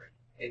your heart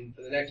right. And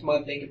for the next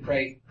month, they can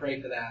pray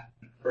for that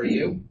for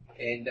you,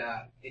 and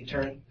in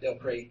turn, they'll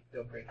pray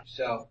for you.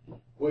 So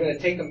we're going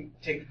to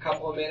take a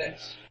couple of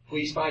minutes.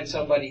 Please find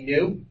somebody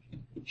new,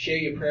 share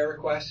your prayer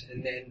request,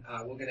 and then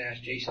we're going to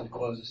ask Jason to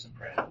close us in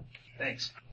prayer. Thanks.